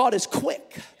word of God is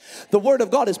quick. The word of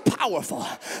God is powerful.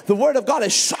 The word of God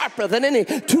is sharper than any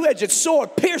two-edged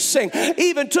sword, piercing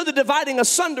even to the dividing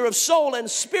asunder of soul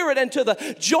and spirit and to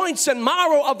the joints and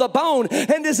marrow of the bone,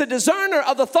 and is a discerner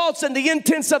of the thoughts and the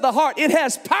intents of the heart. It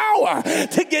has power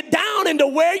to get down into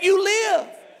where you live.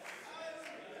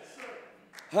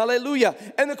 Hallelujah.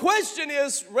 And the question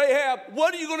is, Rahab,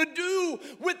 what are you going to do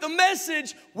with the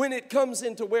message when it comes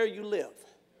into where you live?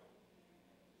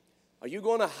 Are you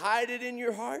going to hide it in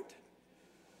your heart?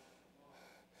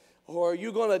 Or are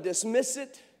you going to dismiss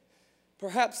it,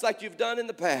 perhaps like you've done in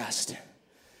the past?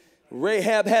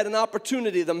 Rahab had an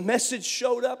opportunity. The message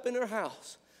showed up in her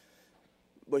house,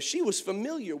 but she was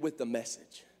familiar with the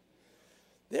message.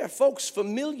 There are folks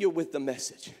familiar with the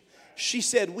message. She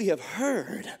said, we have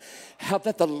heard how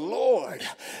that the Lord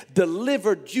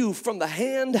delivered you from the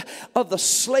hand of the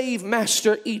slave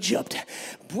master Egypt,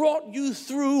 brought you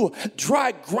through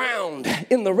dry ground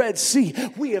in the Red Sea.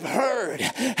 We have heard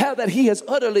how that he has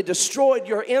utterly destroyed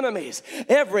your enemies.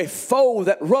 Every foe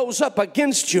that rose up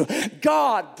against you,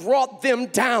 God brought them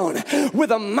down with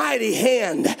a mighty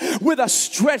hand, with a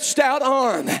stretched out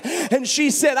arm. And she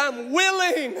said, I'm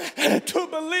willing to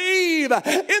believe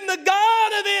in the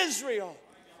God of Israel.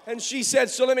 And she said,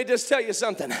 so let me just tell you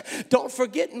something. Don't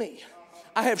forget me.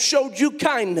 I have showed you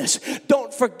kindness.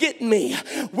 Don't forget me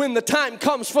when the time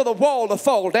comes for the wall to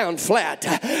fall down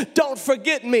flat. Don't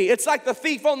forget me. It's like the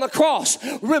thief on the cross.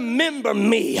 Remember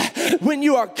me when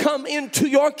you are come into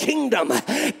your kingdom.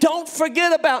 Don't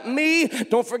forget about me.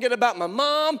 Don't forget about my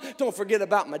mom. Don't forget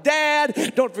about my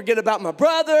dad. Don't forget about my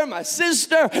brother, my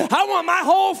sister. I want my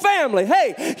whole family.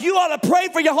 Hey, you ought to pray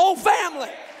for your whole family.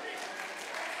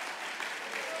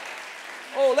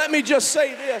 Oh, let me just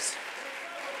say this.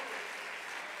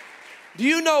 Do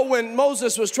you know when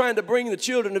Moses was trying to bring the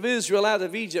children of Israel out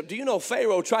of Egypt, do you know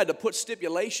Pharaoh tried to put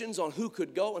stipulations on who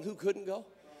could go and who couldn't go?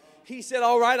 He said,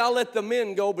 all right, I'll let the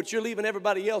men go, but you're leaving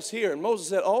everybody else here. And Moses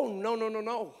said, oh,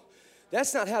 no.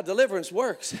 That's not how deliverance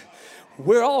works.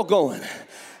 We're all going.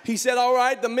 He said, all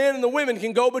right, the men and the women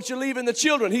can go, but you're leaving the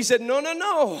children. He said,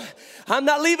 no. I'm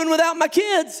not leaving without my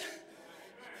kids.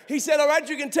 He said, all right,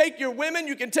 you can take your women,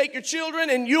 you can take your children,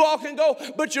 and you all can go,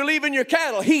 but you're leaving your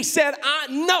cattle. He said,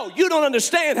 no, you don't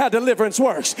understand how deliverance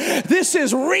works. This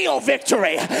is real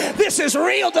victory. This is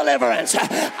real deliverance.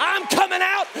 I'm coming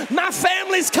out. My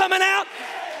family's coming out.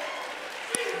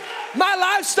 My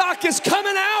livestock is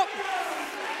coming out.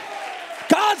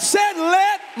 God said,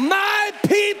 let my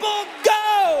people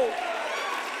go.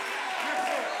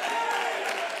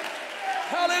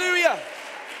 Hallelujah.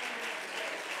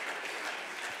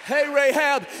 Hey,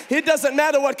 Rahab, it doesn't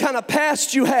matter what kind of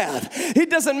past you have. It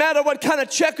doesn't matter what kind of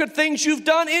checkered things you've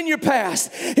done in your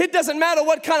past. It doesn't matter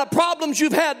what kind of problems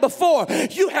you've had before.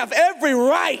 You have every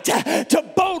right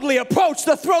to boldly approach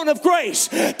the throne of grace,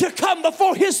 to come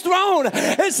before his throne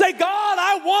and say, God,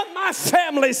 I want my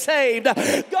family saved. God,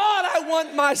 I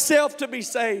want myself to be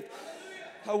saved.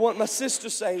 I want my sister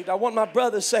saved. I want my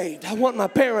brother saved. I want my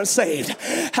parents saved.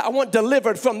 I want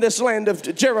delivered from this land of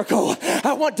Jericho.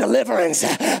 I want deliverance.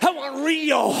 I want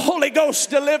real Holy Ghost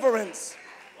deliverance.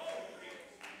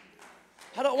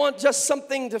 I don't want just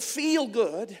something to feel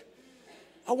good.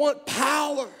 I want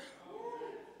power.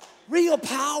 Real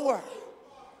power.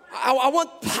 I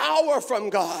want power from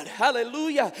God.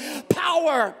 Hallelujah.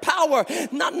 Power.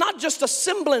 Not just a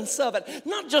semblance of it.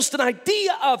 Not just an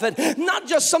idea of it. Not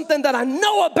just something that I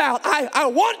know about. I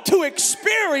want to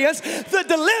experience the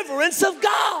deliverance of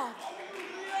God.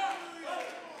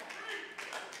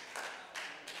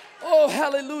 Oh,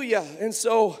 hallelujah. And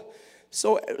so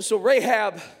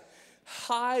Rahab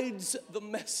hides the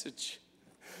message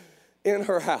in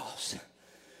her house.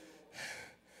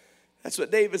 That's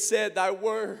what David said, thy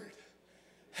word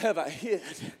have I hid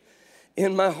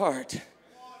in my heart,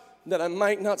 that I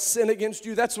might not sin against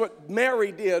you. That's what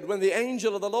Mary did when the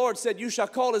angel of the Lord said, you shall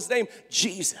call his name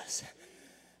Jesus,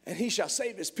 and he shall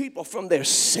save his people from their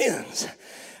sins.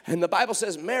 And the Bible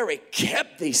says Mary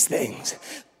kept these things,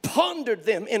 pondered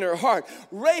them in her heart.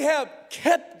 Rahab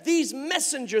kept these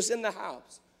messengers in the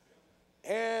house,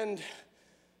 and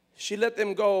she let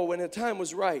them go when the time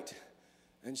was right.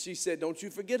 And she said, don't you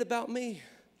forget about me.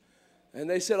 And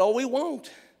they said, oh, we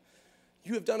won't.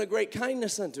 You have done a great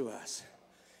kindness unto us.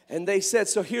 And they said,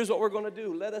 so here's what we're going to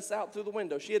do. Let us out through the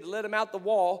window. She had to let him out the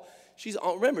wall.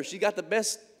 Remember, she got the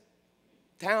best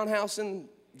townhouse in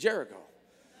Jericho.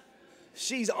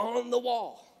 She's on the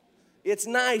wall. It's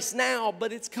nice now,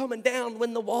 but it's coming down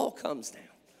when the wall comes down.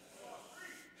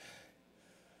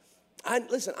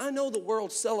 Listen, I know the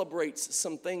world celebrates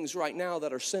some things right now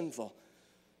that are sinful.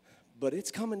 But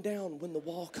it's coming down when the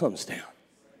wall comes down.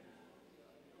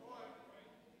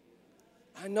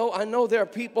 I know there are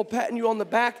people patting you on the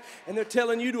back and they're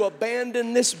telling you to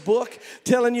abandon this book,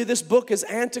 telling you this book is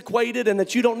antiquated and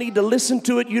that you don't need to listen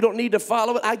to it, you don't need to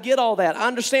follow it. I get all that. I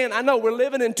understand. I know we're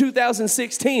living in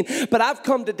 2016, but I've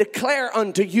come to declare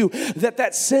unto you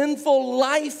that sinful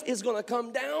life is going to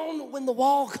come down when the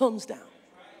wall comes down.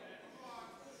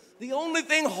 The only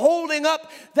thing holding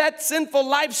up that sinful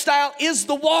lifestyle is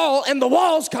the wall, and the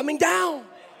wall's coming down.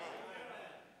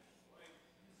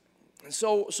 And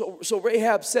so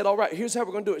Rahab said, all right, here's how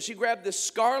we're going to do it. She grabbed this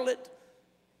scarlet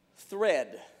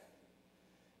thread,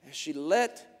 and she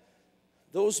let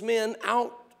those men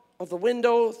out of the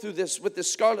window with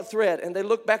this scarlet thread, and they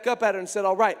looked back up at her and said,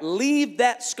 all right, leave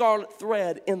that scarlet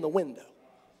thread in the window.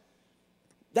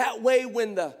 That way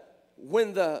when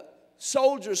the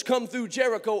soldiers come through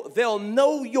Jericho, they'll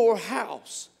know your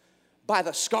house by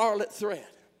the scarlet thread.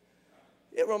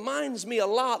 It reminds me a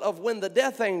lot of when the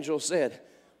death angel said,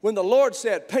 when the Lord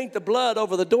said, paint the blood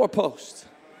over the doorpost.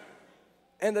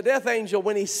 And the death angel,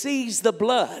 when he sees the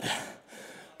blood,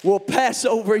 will pass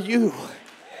over you.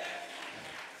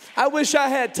 I wish I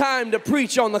had time to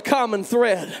preach on the common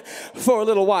thread for a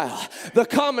little while. The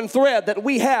common thread that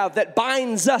we have that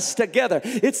binds us together.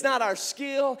 It's not our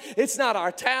skill. It's not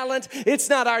our talent. It's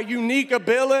not our unique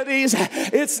abilities.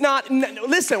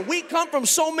 Listen, we come from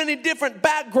so many different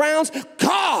backgrounds.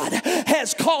 God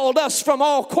has called us from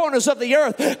all corners of the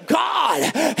earth.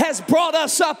 God has brought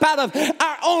us up out of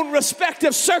our own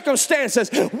respective circumstances.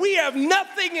 We have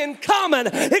nothing in common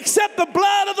except the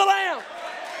blood of the Lamb.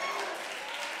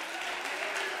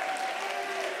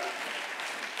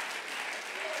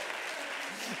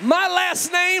 My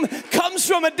last name comes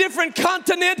from a different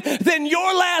continent than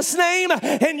your last name,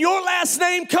 and your last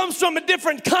name comes from a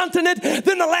different continent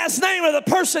than the last name of the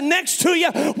person next to you.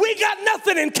 We got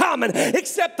nothing in common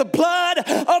except the blood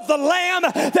of the Lamb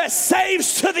that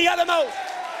saves to the uttermost.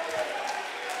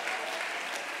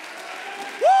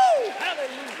 Woo!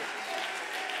 Hallelujah.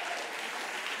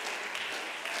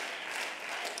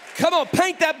 Come on,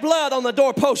 paint that blood on the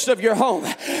doorpost of your home.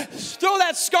 Throw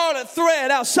that scarlet thread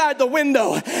outside the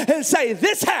window and say,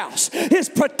 this house is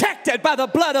protected by the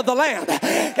blood of the Lamb.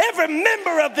 Every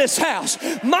member of this house,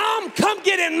 Mom, come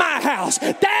get in my house.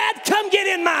 Dad, come get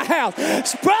in my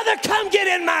house. Brother, come get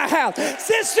in my house.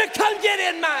 Sister, come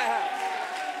get in my house.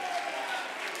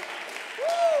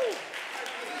 Woo.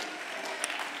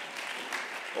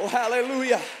 Oh,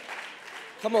 hallelujah.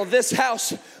 Come on, this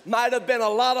house might have been a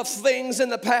lot of things in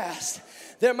the past.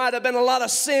 There might have been a lot of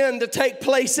sin to take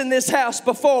place in this house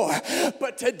before,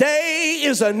 but today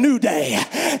is a new day,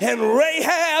 and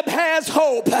Rahab has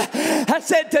hope. I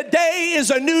said today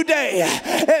is a new day,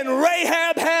 and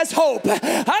Rahab has hope.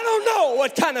 I don't know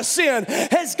what kind of sin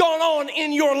has gone on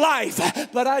in your life,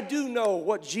 but I do know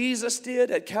what Jesus did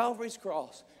at Calvary's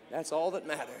cross. That's all that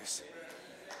matters.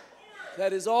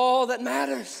 That is all that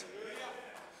matters.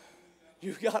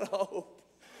 You've got hope.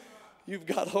 You've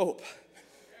got hope.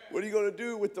 What are you going to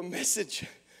do with the message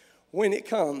when it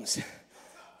comes?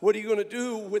 What are you going to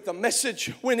do with the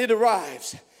message when it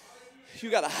arrives?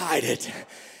 You got to hide it.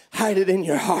 Hide it in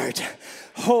your heart.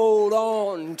 Hold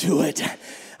on to it.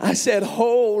 I said,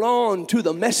 hold on to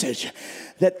the message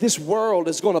that this world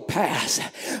is going to pass,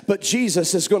 but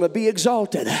Jesus is going to be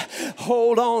exalted.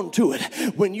 Hold on to it.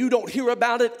 When you don't hear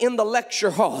about it in the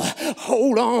lecture hall,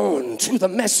 hold on to the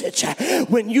message.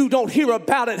 When you don't hear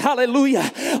about it,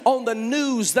 hallelujah, on the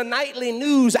news, the nightly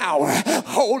news hour,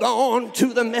 hold on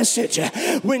to the message.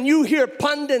 When you hear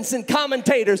pundits and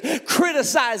commentators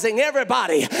criticizing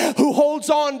everybody who holds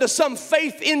on to some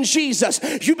faith in Jesus,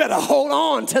 you better hold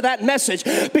on to that message,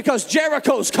 because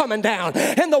Jericho's coming down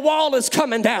and the wall is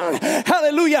coming down.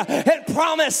 Hallelujah. And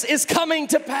promise is coming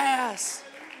to pass.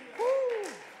 Woo.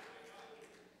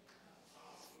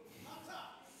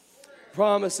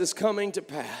 Promise is coming to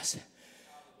pass.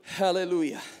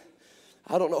 Hallelujah.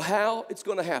 I don't know how it's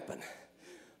going to happen,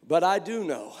 but I do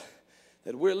know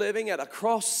that we're living at a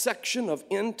cross section of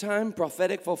end time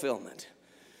prophetic fulfillment.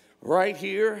 Right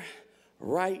here,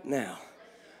 right now.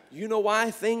 You know why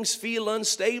things feel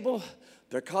unstable?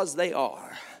 Because they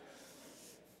are.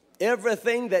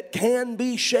 Everything that can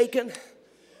be shaken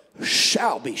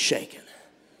shall be shaken.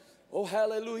 Oh,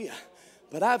 hallelujah.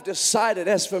 But I've decided,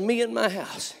 as for me and my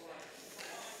house.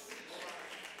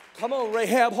 Come on,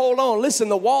 Rahab, hold on. Listen,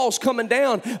 the wall's coming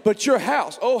down, but your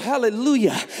house, oh,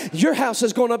 hallelujah, your house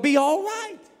is going to be all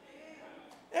right.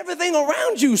 Everything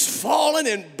around you's falling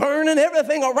and burning.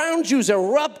 Everything around you's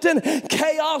erupting.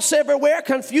 Chaos everywhere,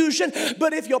 confusion.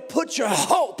 But if you put your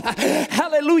hope,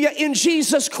 hallelujah, in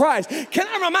Jesus Christ. Can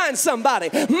I remind somebody,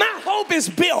 my hope is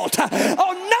built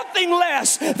on nothing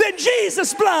less than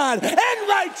Jesus' blood and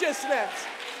righteousness.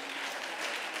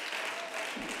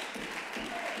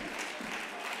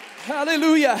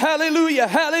 Hallelujah, hallelujah,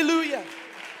 hallelujah.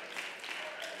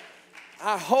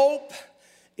 Our hope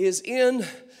is in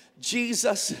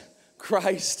Jesus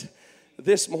Christ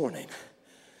this morning.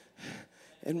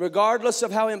 And regardless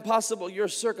of how impossible your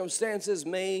circumstances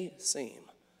may seem,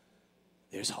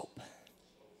 there's hope.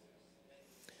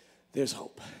 There's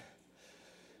hope.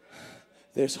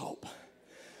 There's hope.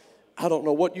 I don't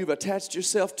know what you've attached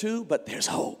yourself to, but there's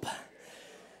hope.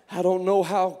 I don't know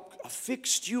how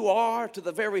affixed you are to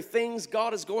the very things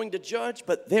God is going to judge,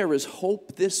 but there is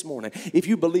hope this morning. If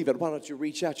you believe it, why don't you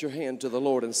reach out your hand to the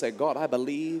Lord and say, God, I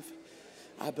believe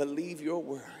your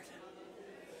word.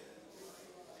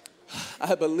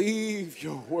 I believe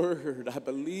your word. I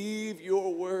believe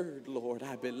your word, Lord.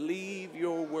 I believe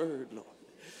your word, Lord.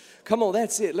 Come on,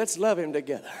 that's it. Let's love him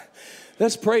together.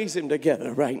 Let's praise him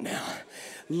together right now.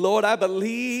 Lord, I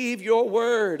believe your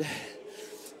word.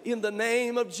 In the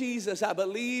name of Jesus, I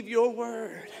believe your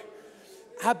word.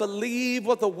 I believe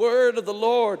what the word of the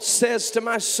Lord says to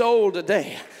my soul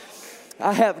today.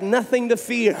 I have nothing to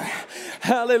fear.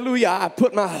 Hallelujah. I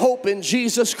put my hope in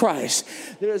Jesus Christ.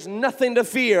 There's nothing to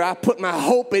fear. I put my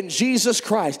hope in Jesus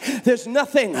Christ. There's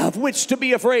nothing of which to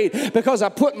be afraid, because I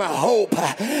put my hope.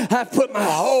 I put my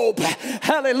hope.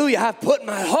 Hallelujah. I put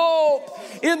my hope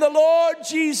in the Lord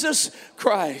Jesus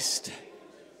Christ.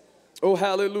 Oh,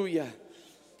 hallelujah.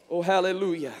 Oh,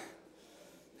 hallelujah.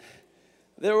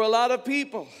 There were a lot of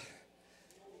people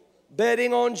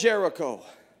betting on Jericho,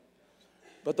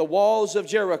 but the walls of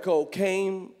Jericho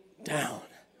came down.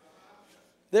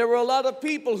 There were a lot of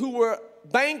people who were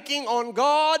banking on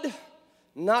God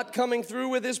not coming through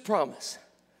with his promise.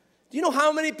 Do you know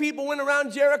how many people went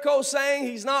around Jericho saying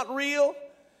he's not real?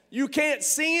 You can't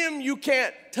see him, you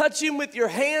can't touch him with your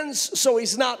hands, so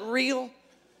he's not real.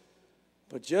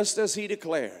 But just as he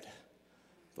declared,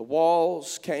 the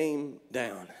walls came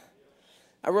down.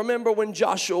 I remember when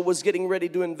Joshua was getting ready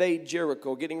to invade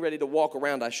Jericho, getting ready to walk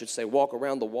around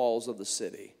the walls of the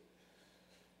city.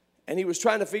 And he was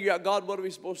trying to figure out, God, what are we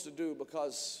supposed to do?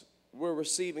 Because we're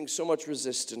receiving so much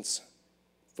resistance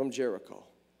from Jericho.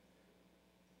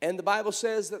 And the Bible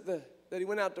says that he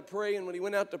went out to pray, and when he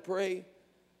went out to pray,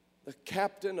 the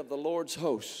captain of the Lord's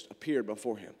host appeared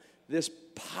before him. This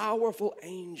powerful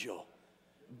angel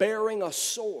bearing a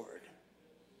sword.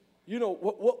 You know,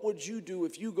 what would you do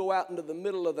if you go out into the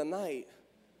middle of the night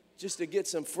just to get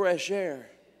some fresh air?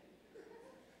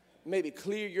 Maybe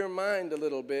clear your mind a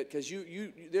little bit, because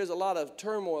there's a lot of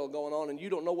turmoil going on and you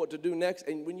don't know what to do next.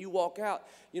 And when you walk out,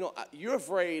 you're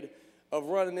afraid of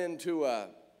running into a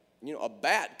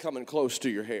bat coming close to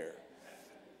your hair.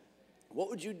 What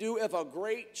would you do if a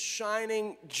great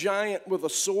shining giant with a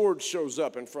sword shows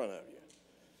up in front of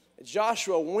you?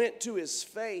 Joshua went to his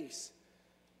face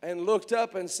and looked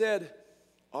up and said,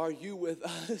 are you with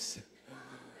us,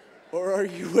 or are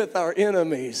you with our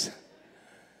enemies?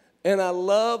 And I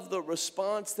love the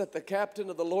response that the captain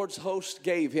of the Lord's host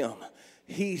gave him.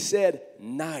 He said,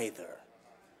 neither.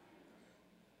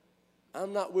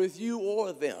 I'm not with you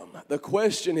or them. The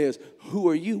question is, who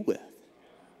are you with?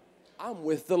 I'm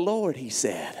with the Lord, he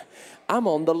said. I'm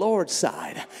on the Lord's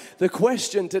side. The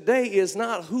question today is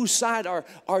not whose side are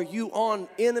you on,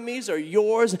 enemies or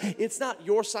yours. It's not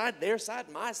your side, their side,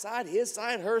 my side, his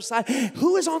side, her side.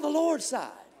 Who is on the Lord's side?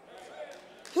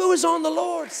 Who is on the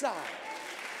Lord's side?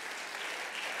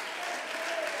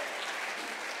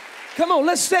 Come on,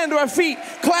 let's stand to our feet,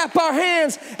 clap our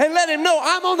hands, and let him know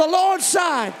I'm on the Lord's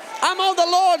side. I'm on the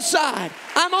Lord's side.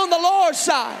 I'm on the Lord's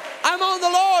side. I'm on the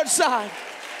Lord's side.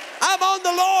 I'm on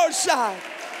the Lord's side.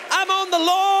 I'm on the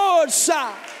Lord's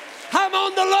side. I'm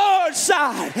on the Lord's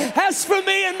side. As for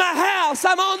me and my house,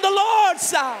 I'm on the Lord's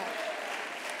side.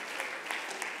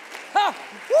 Ha,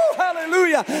 woo,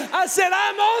 hallelujah. I said,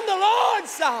 I'm on the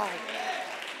Lord's side.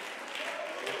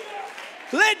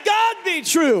 Let God be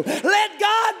true. Let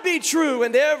God be true,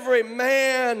 and every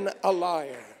man a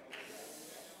liar.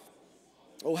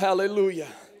 Oh, hallelujah.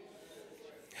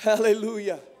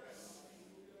 Hallelujah.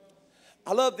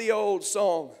 I love the old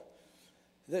song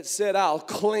that said, I'll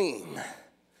cling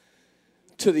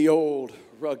to the old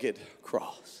rugged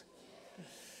cross.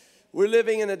 We're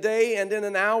living in a day and in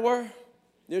an hour.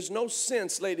 There's no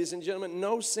sense, ladies and gentlemen,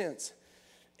 no sense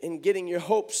in getting your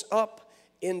hopes up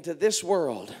into this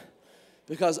world,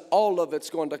 because all of it's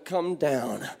going to come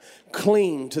down.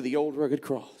 Cling to the old rugged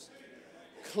cross.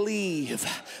 Cleave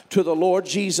to the Lord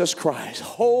Jesus Christ.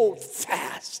 Hold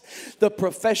fast the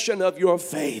profession of your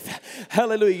faith.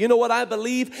 Hallelujah. You know what I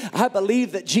believe? I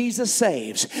believe that Jesus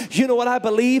saves. You know what I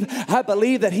believe? I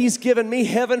believe that he's given me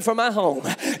heaven for my home.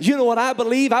 You know what I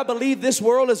believe? I believe this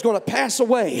world is going to pass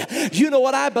away. You know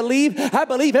what I believe? I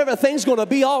believe everything's going to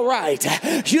be all right.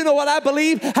 You know what I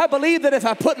believe? I believe that if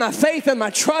I put my faith and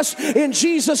my trust in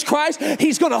Jesus Christ,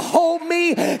 he's going to hold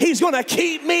me. He's going to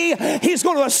keep me. He's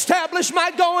going to establish my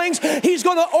goings. He's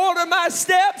going to order my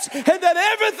steps, and that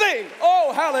everything,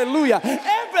 oh hallelujah,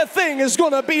 everything is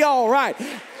going to be all right.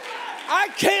 I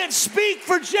can't speak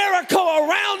for Jericho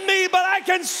around me, but I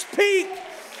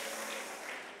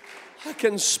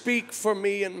can speak for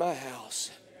me and my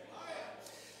house.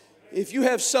 If you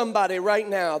have somebody right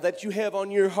now that you have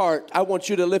on your heart, I want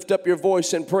you to lift up your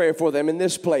voice in prayer for them in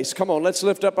this place. Come on, let's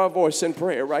lift up our voice in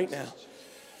prayer right now.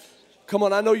 Come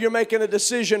on, I know you're making a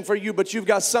decision for you, but you've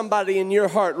got somebody in your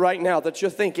heart right now that you're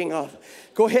thinking of.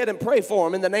 Go ahead and pray for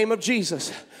them in the name of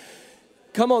Jesus.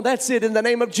 Come on, that's it, in the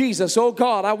name of Jesus. Oh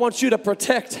God, I want you to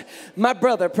protect my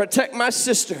brother, protect my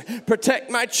sister, protect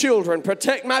my children,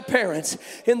 protect my parents.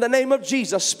 In the name of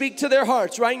Jesus, speak to their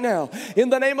hearts right now. In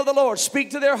the name of the Lord,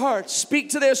 speak to their hearts, speak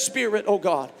to their spirit, oh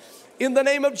God. In the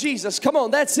name of Jesus. Come on,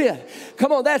 that's it.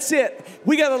 Come on, that's it.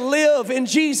 We got to live in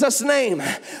Jesus' name.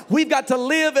 We've got to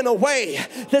live in a way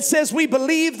that says we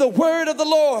believe the word of the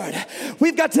Lord.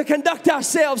 We've got to conduct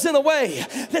ourselves in a way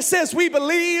that says we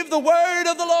believe the word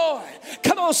of the Lord.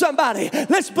 Come on, somebody.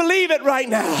 Let's believe it right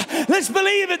now. Let's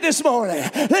believe it this morning.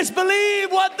 Let's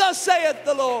believe what thus saith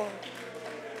the Lord.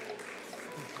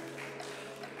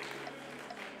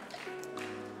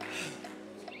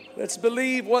 Let's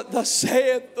believe what thus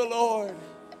saith the Lord.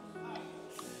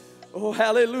 Oh,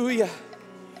 hallelujah.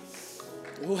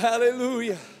 Oh,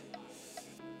 hallelujah.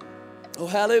 Oh,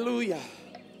 hallelujah.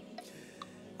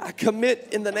 I commit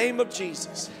in the name of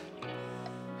Jesus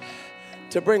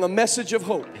to bring a message of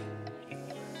hope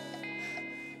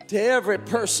to every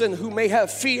person who may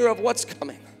have fear of what's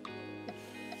coming.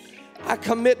 I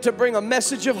commit to bring a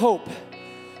message of hope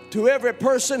to every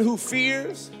person who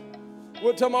fears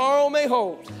what tomorrow may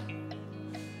hold.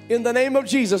 In the name of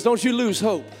Jesus, don't you lose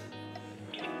hope.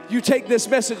 You take this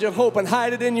message of hope and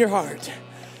hide it in your heart.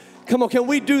 Come on, can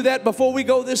we do that before we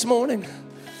go this morning?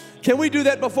 Can we do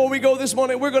that before we go this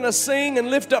morning? We're going to sing and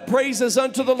lift up praises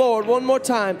unto the Lord one more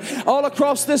time. All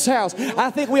across this house, I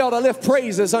think we ought to lift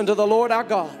praises unto the Lord our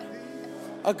God.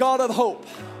 A God of hope.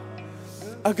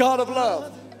 A God of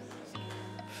love.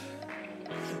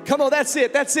 Come on, that's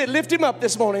it. That's it. Lift him up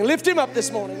this morning. Lift him up this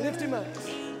morning. Lift him up.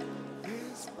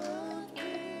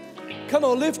 Come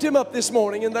on, lift him up this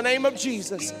morning in the name of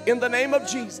Jesus. In the name of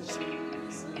Jesus.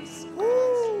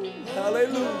 Woo.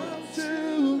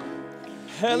 Hallelujah.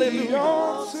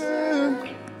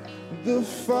 Hallelujah. The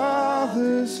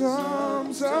Father's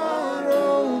arms are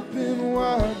open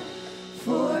wide.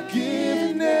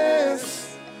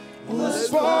 Forgiveness was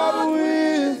bought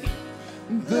with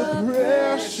the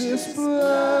precious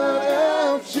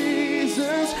blood of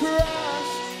Jesus Christ.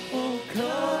 Oh,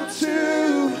 come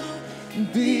to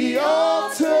the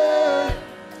altar.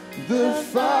 The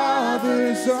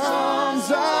Father's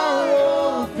arms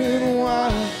are open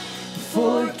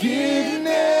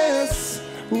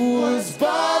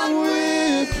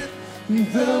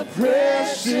the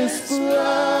precious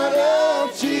blood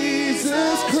of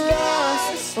Jesus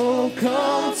Christ. Oh,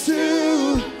 come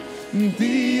to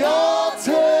the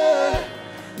altar.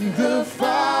 The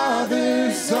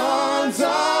Father's arms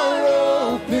are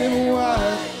open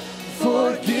wide.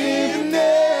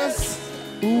 Forgiveness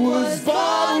was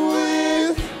bought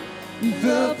with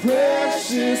the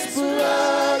precious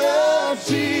blood of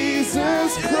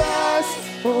Jesus Christ.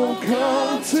 Oh,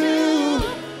 come to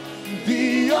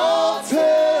the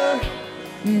altar.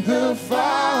 The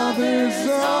Father's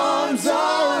arms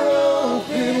are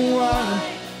open wide.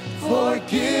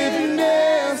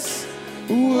 Forgiveness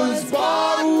was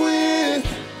bought with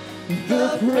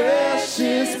the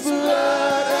precious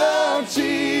blood of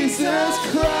Jesus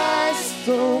Christ.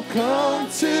 So come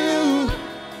to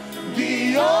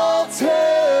the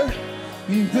altar.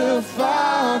 The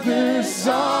Father's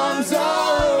arms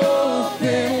are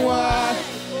open wide.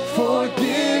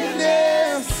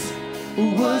 Forgiveness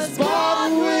was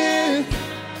bought with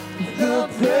the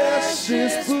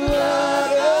precious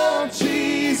blood of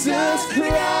Jesus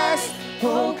Christ.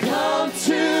 Oh, come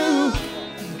to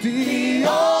the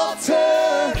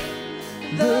altar.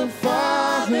 The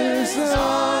Father's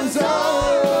arms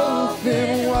are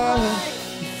open wide.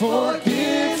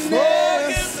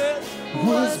 Forgiveness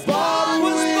was bought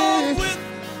with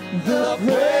the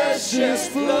precious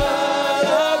blood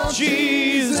of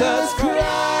Jesus Christ.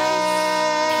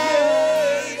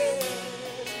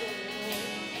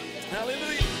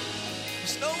 Hallelujah.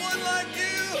 There's no one like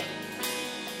you.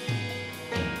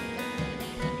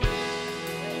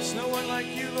 There's no one like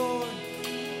you, Lord.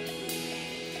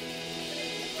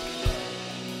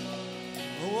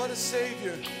 Oh, what a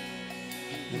Savior.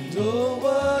 And oh,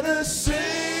 what a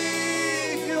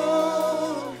Savior.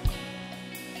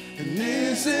 And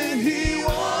isn't He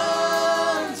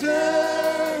wonderful?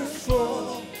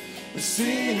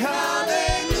 Sing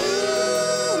hallelujah.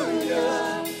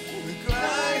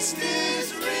 Christ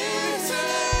is risen.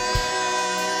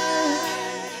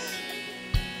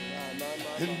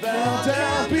 And bow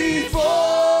down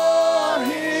before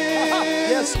Him.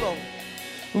 Yes, Lord.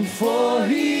 For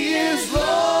He is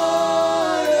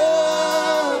Lord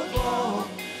of all.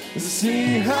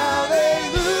 Sing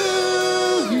hallelujah.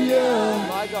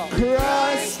 My God.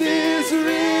 Christ is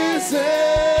risen.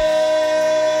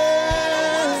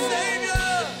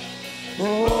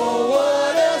 Oh,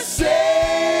 what a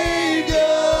Savior.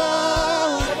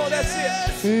 Come on, that's it.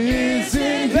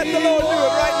 Isn't Let the Lord do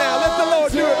it right now. Let the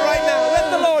Lord do it right now.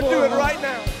 Let the Lord do it right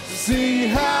now. Sing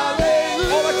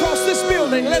hallelujah. All across this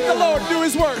building, let the Lord do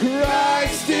His work.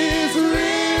 Christ is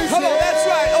risen. Come on, that's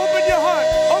right. Open your heart.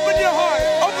 Open your heart.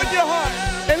 Open your heart.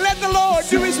 And let the Lord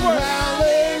do His work.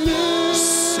 Hallelujah.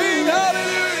 Sing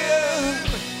hallelujah.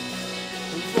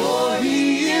 For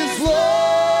He is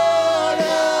Lord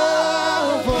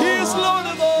of all. He is Lord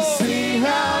of all. Sing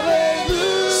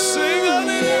hallelujah. Sing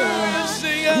hallelujah.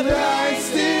 Sing hallelujah.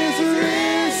 Christ is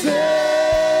risen.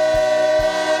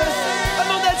 Come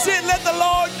on, that's it. Let the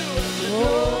Lord do it. Oh,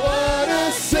 what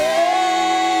a Savior.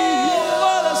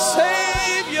 What a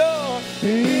Savior.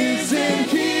 Isn't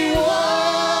He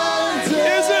wonderful?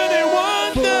 Isn't He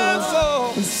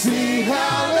wonderful? Sing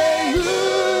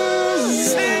hallelujah.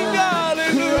 Sing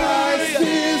hallelujah. Christ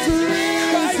is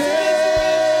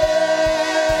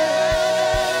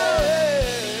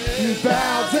risen.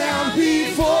 Bow down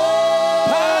before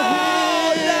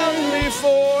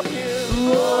Him.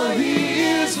 Lord, He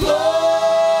is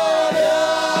Lord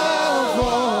of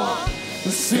all.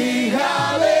 Sing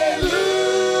hallelujah.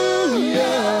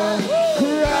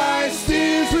 Christ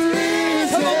is risen.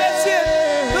 Come on, that's it.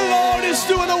 The Lord is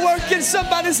doing a work in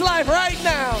somebody's life right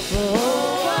now.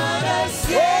 Oh, what a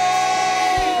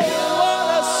What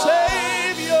a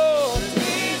Savior.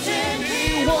 Isn't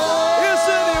He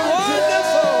Isn't He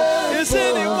wonderful?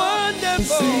 Isn't He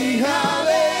wonderful? Sing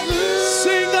hallelujah.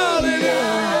 Sing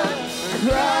hallelujah.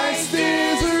 Christ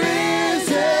is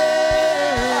risen.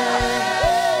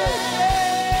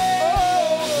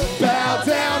 Bow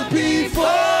down before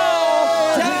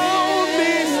Him.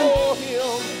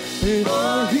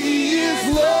 For He is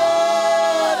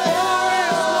Lord of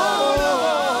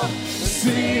all.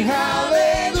 Sing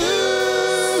hallelujah.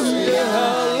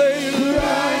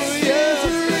 Christ is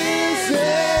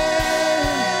risen.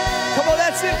 Come on,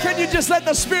 that's it. Can you just let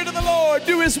the Spirit of the Lord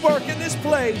do His work in this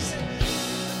place?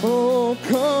 Oh,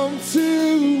 come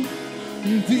to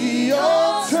the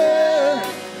altar.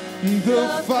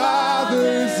 The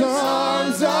Father's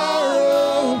arms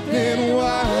are open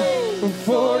wide.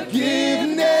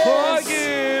 Forgiveness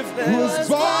was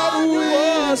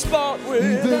bought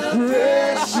with the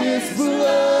precious blood.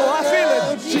 Oh, I feel it.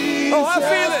 of Jesus Oh, I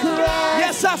feel it. Christ.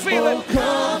 Yes, I feel it. Oh,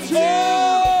 come to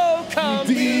Oh, come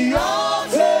the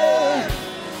altar.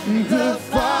 The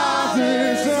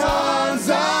Father's arms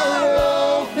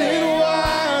are open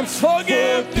wide.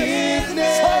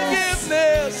 Forgiveness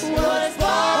was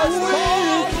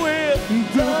bought with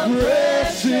the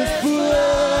precious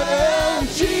blood of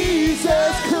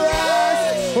Jesus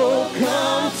Christ. Oh,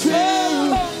 come to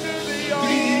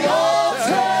the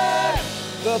altar.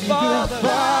 The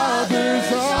Father's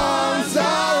arms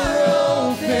are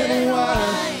open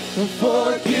wide.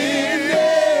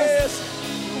 Forgiveness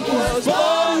was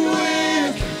bought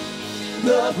with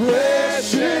the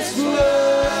precious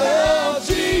blood of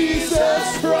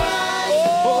Jesus Christ.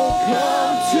 Oh,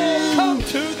 come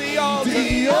to the altar.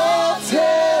 the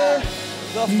altar.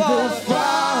 The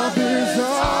Father's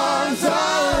arms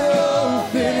are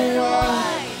open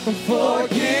wide.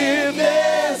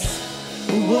 Forgiveness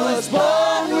was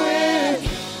bought with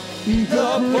the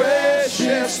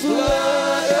precious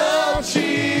blood of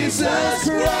Jesus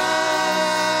Christ.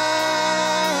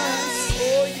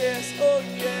 Oh yes, Lord.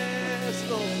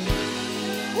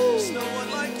 There's no one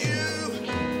like you.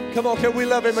 Come on, can we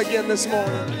love him again this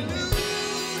morning?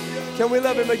 Can we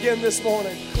love him again this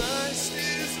morning? Christ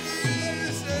is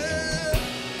risen.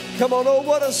 Come on, oh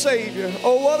what a Savior,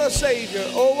 oh what a Savior,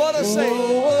 oh what a Savior.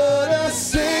 Oh, what a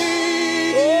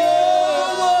Savior.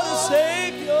 Oh, what a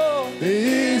Savior.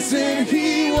 Isn't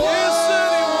he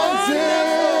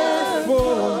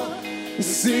wonderful?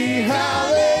 Sing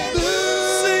hallelujah.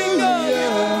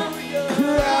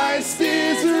 Christ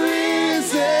is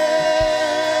risen. Say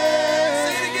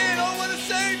it again. Oh, what a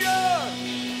Savior.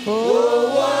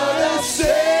 Oh, what a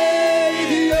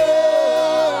Savior.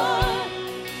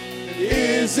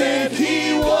 Isn't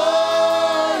he wonderful?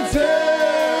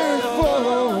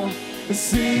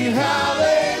 See how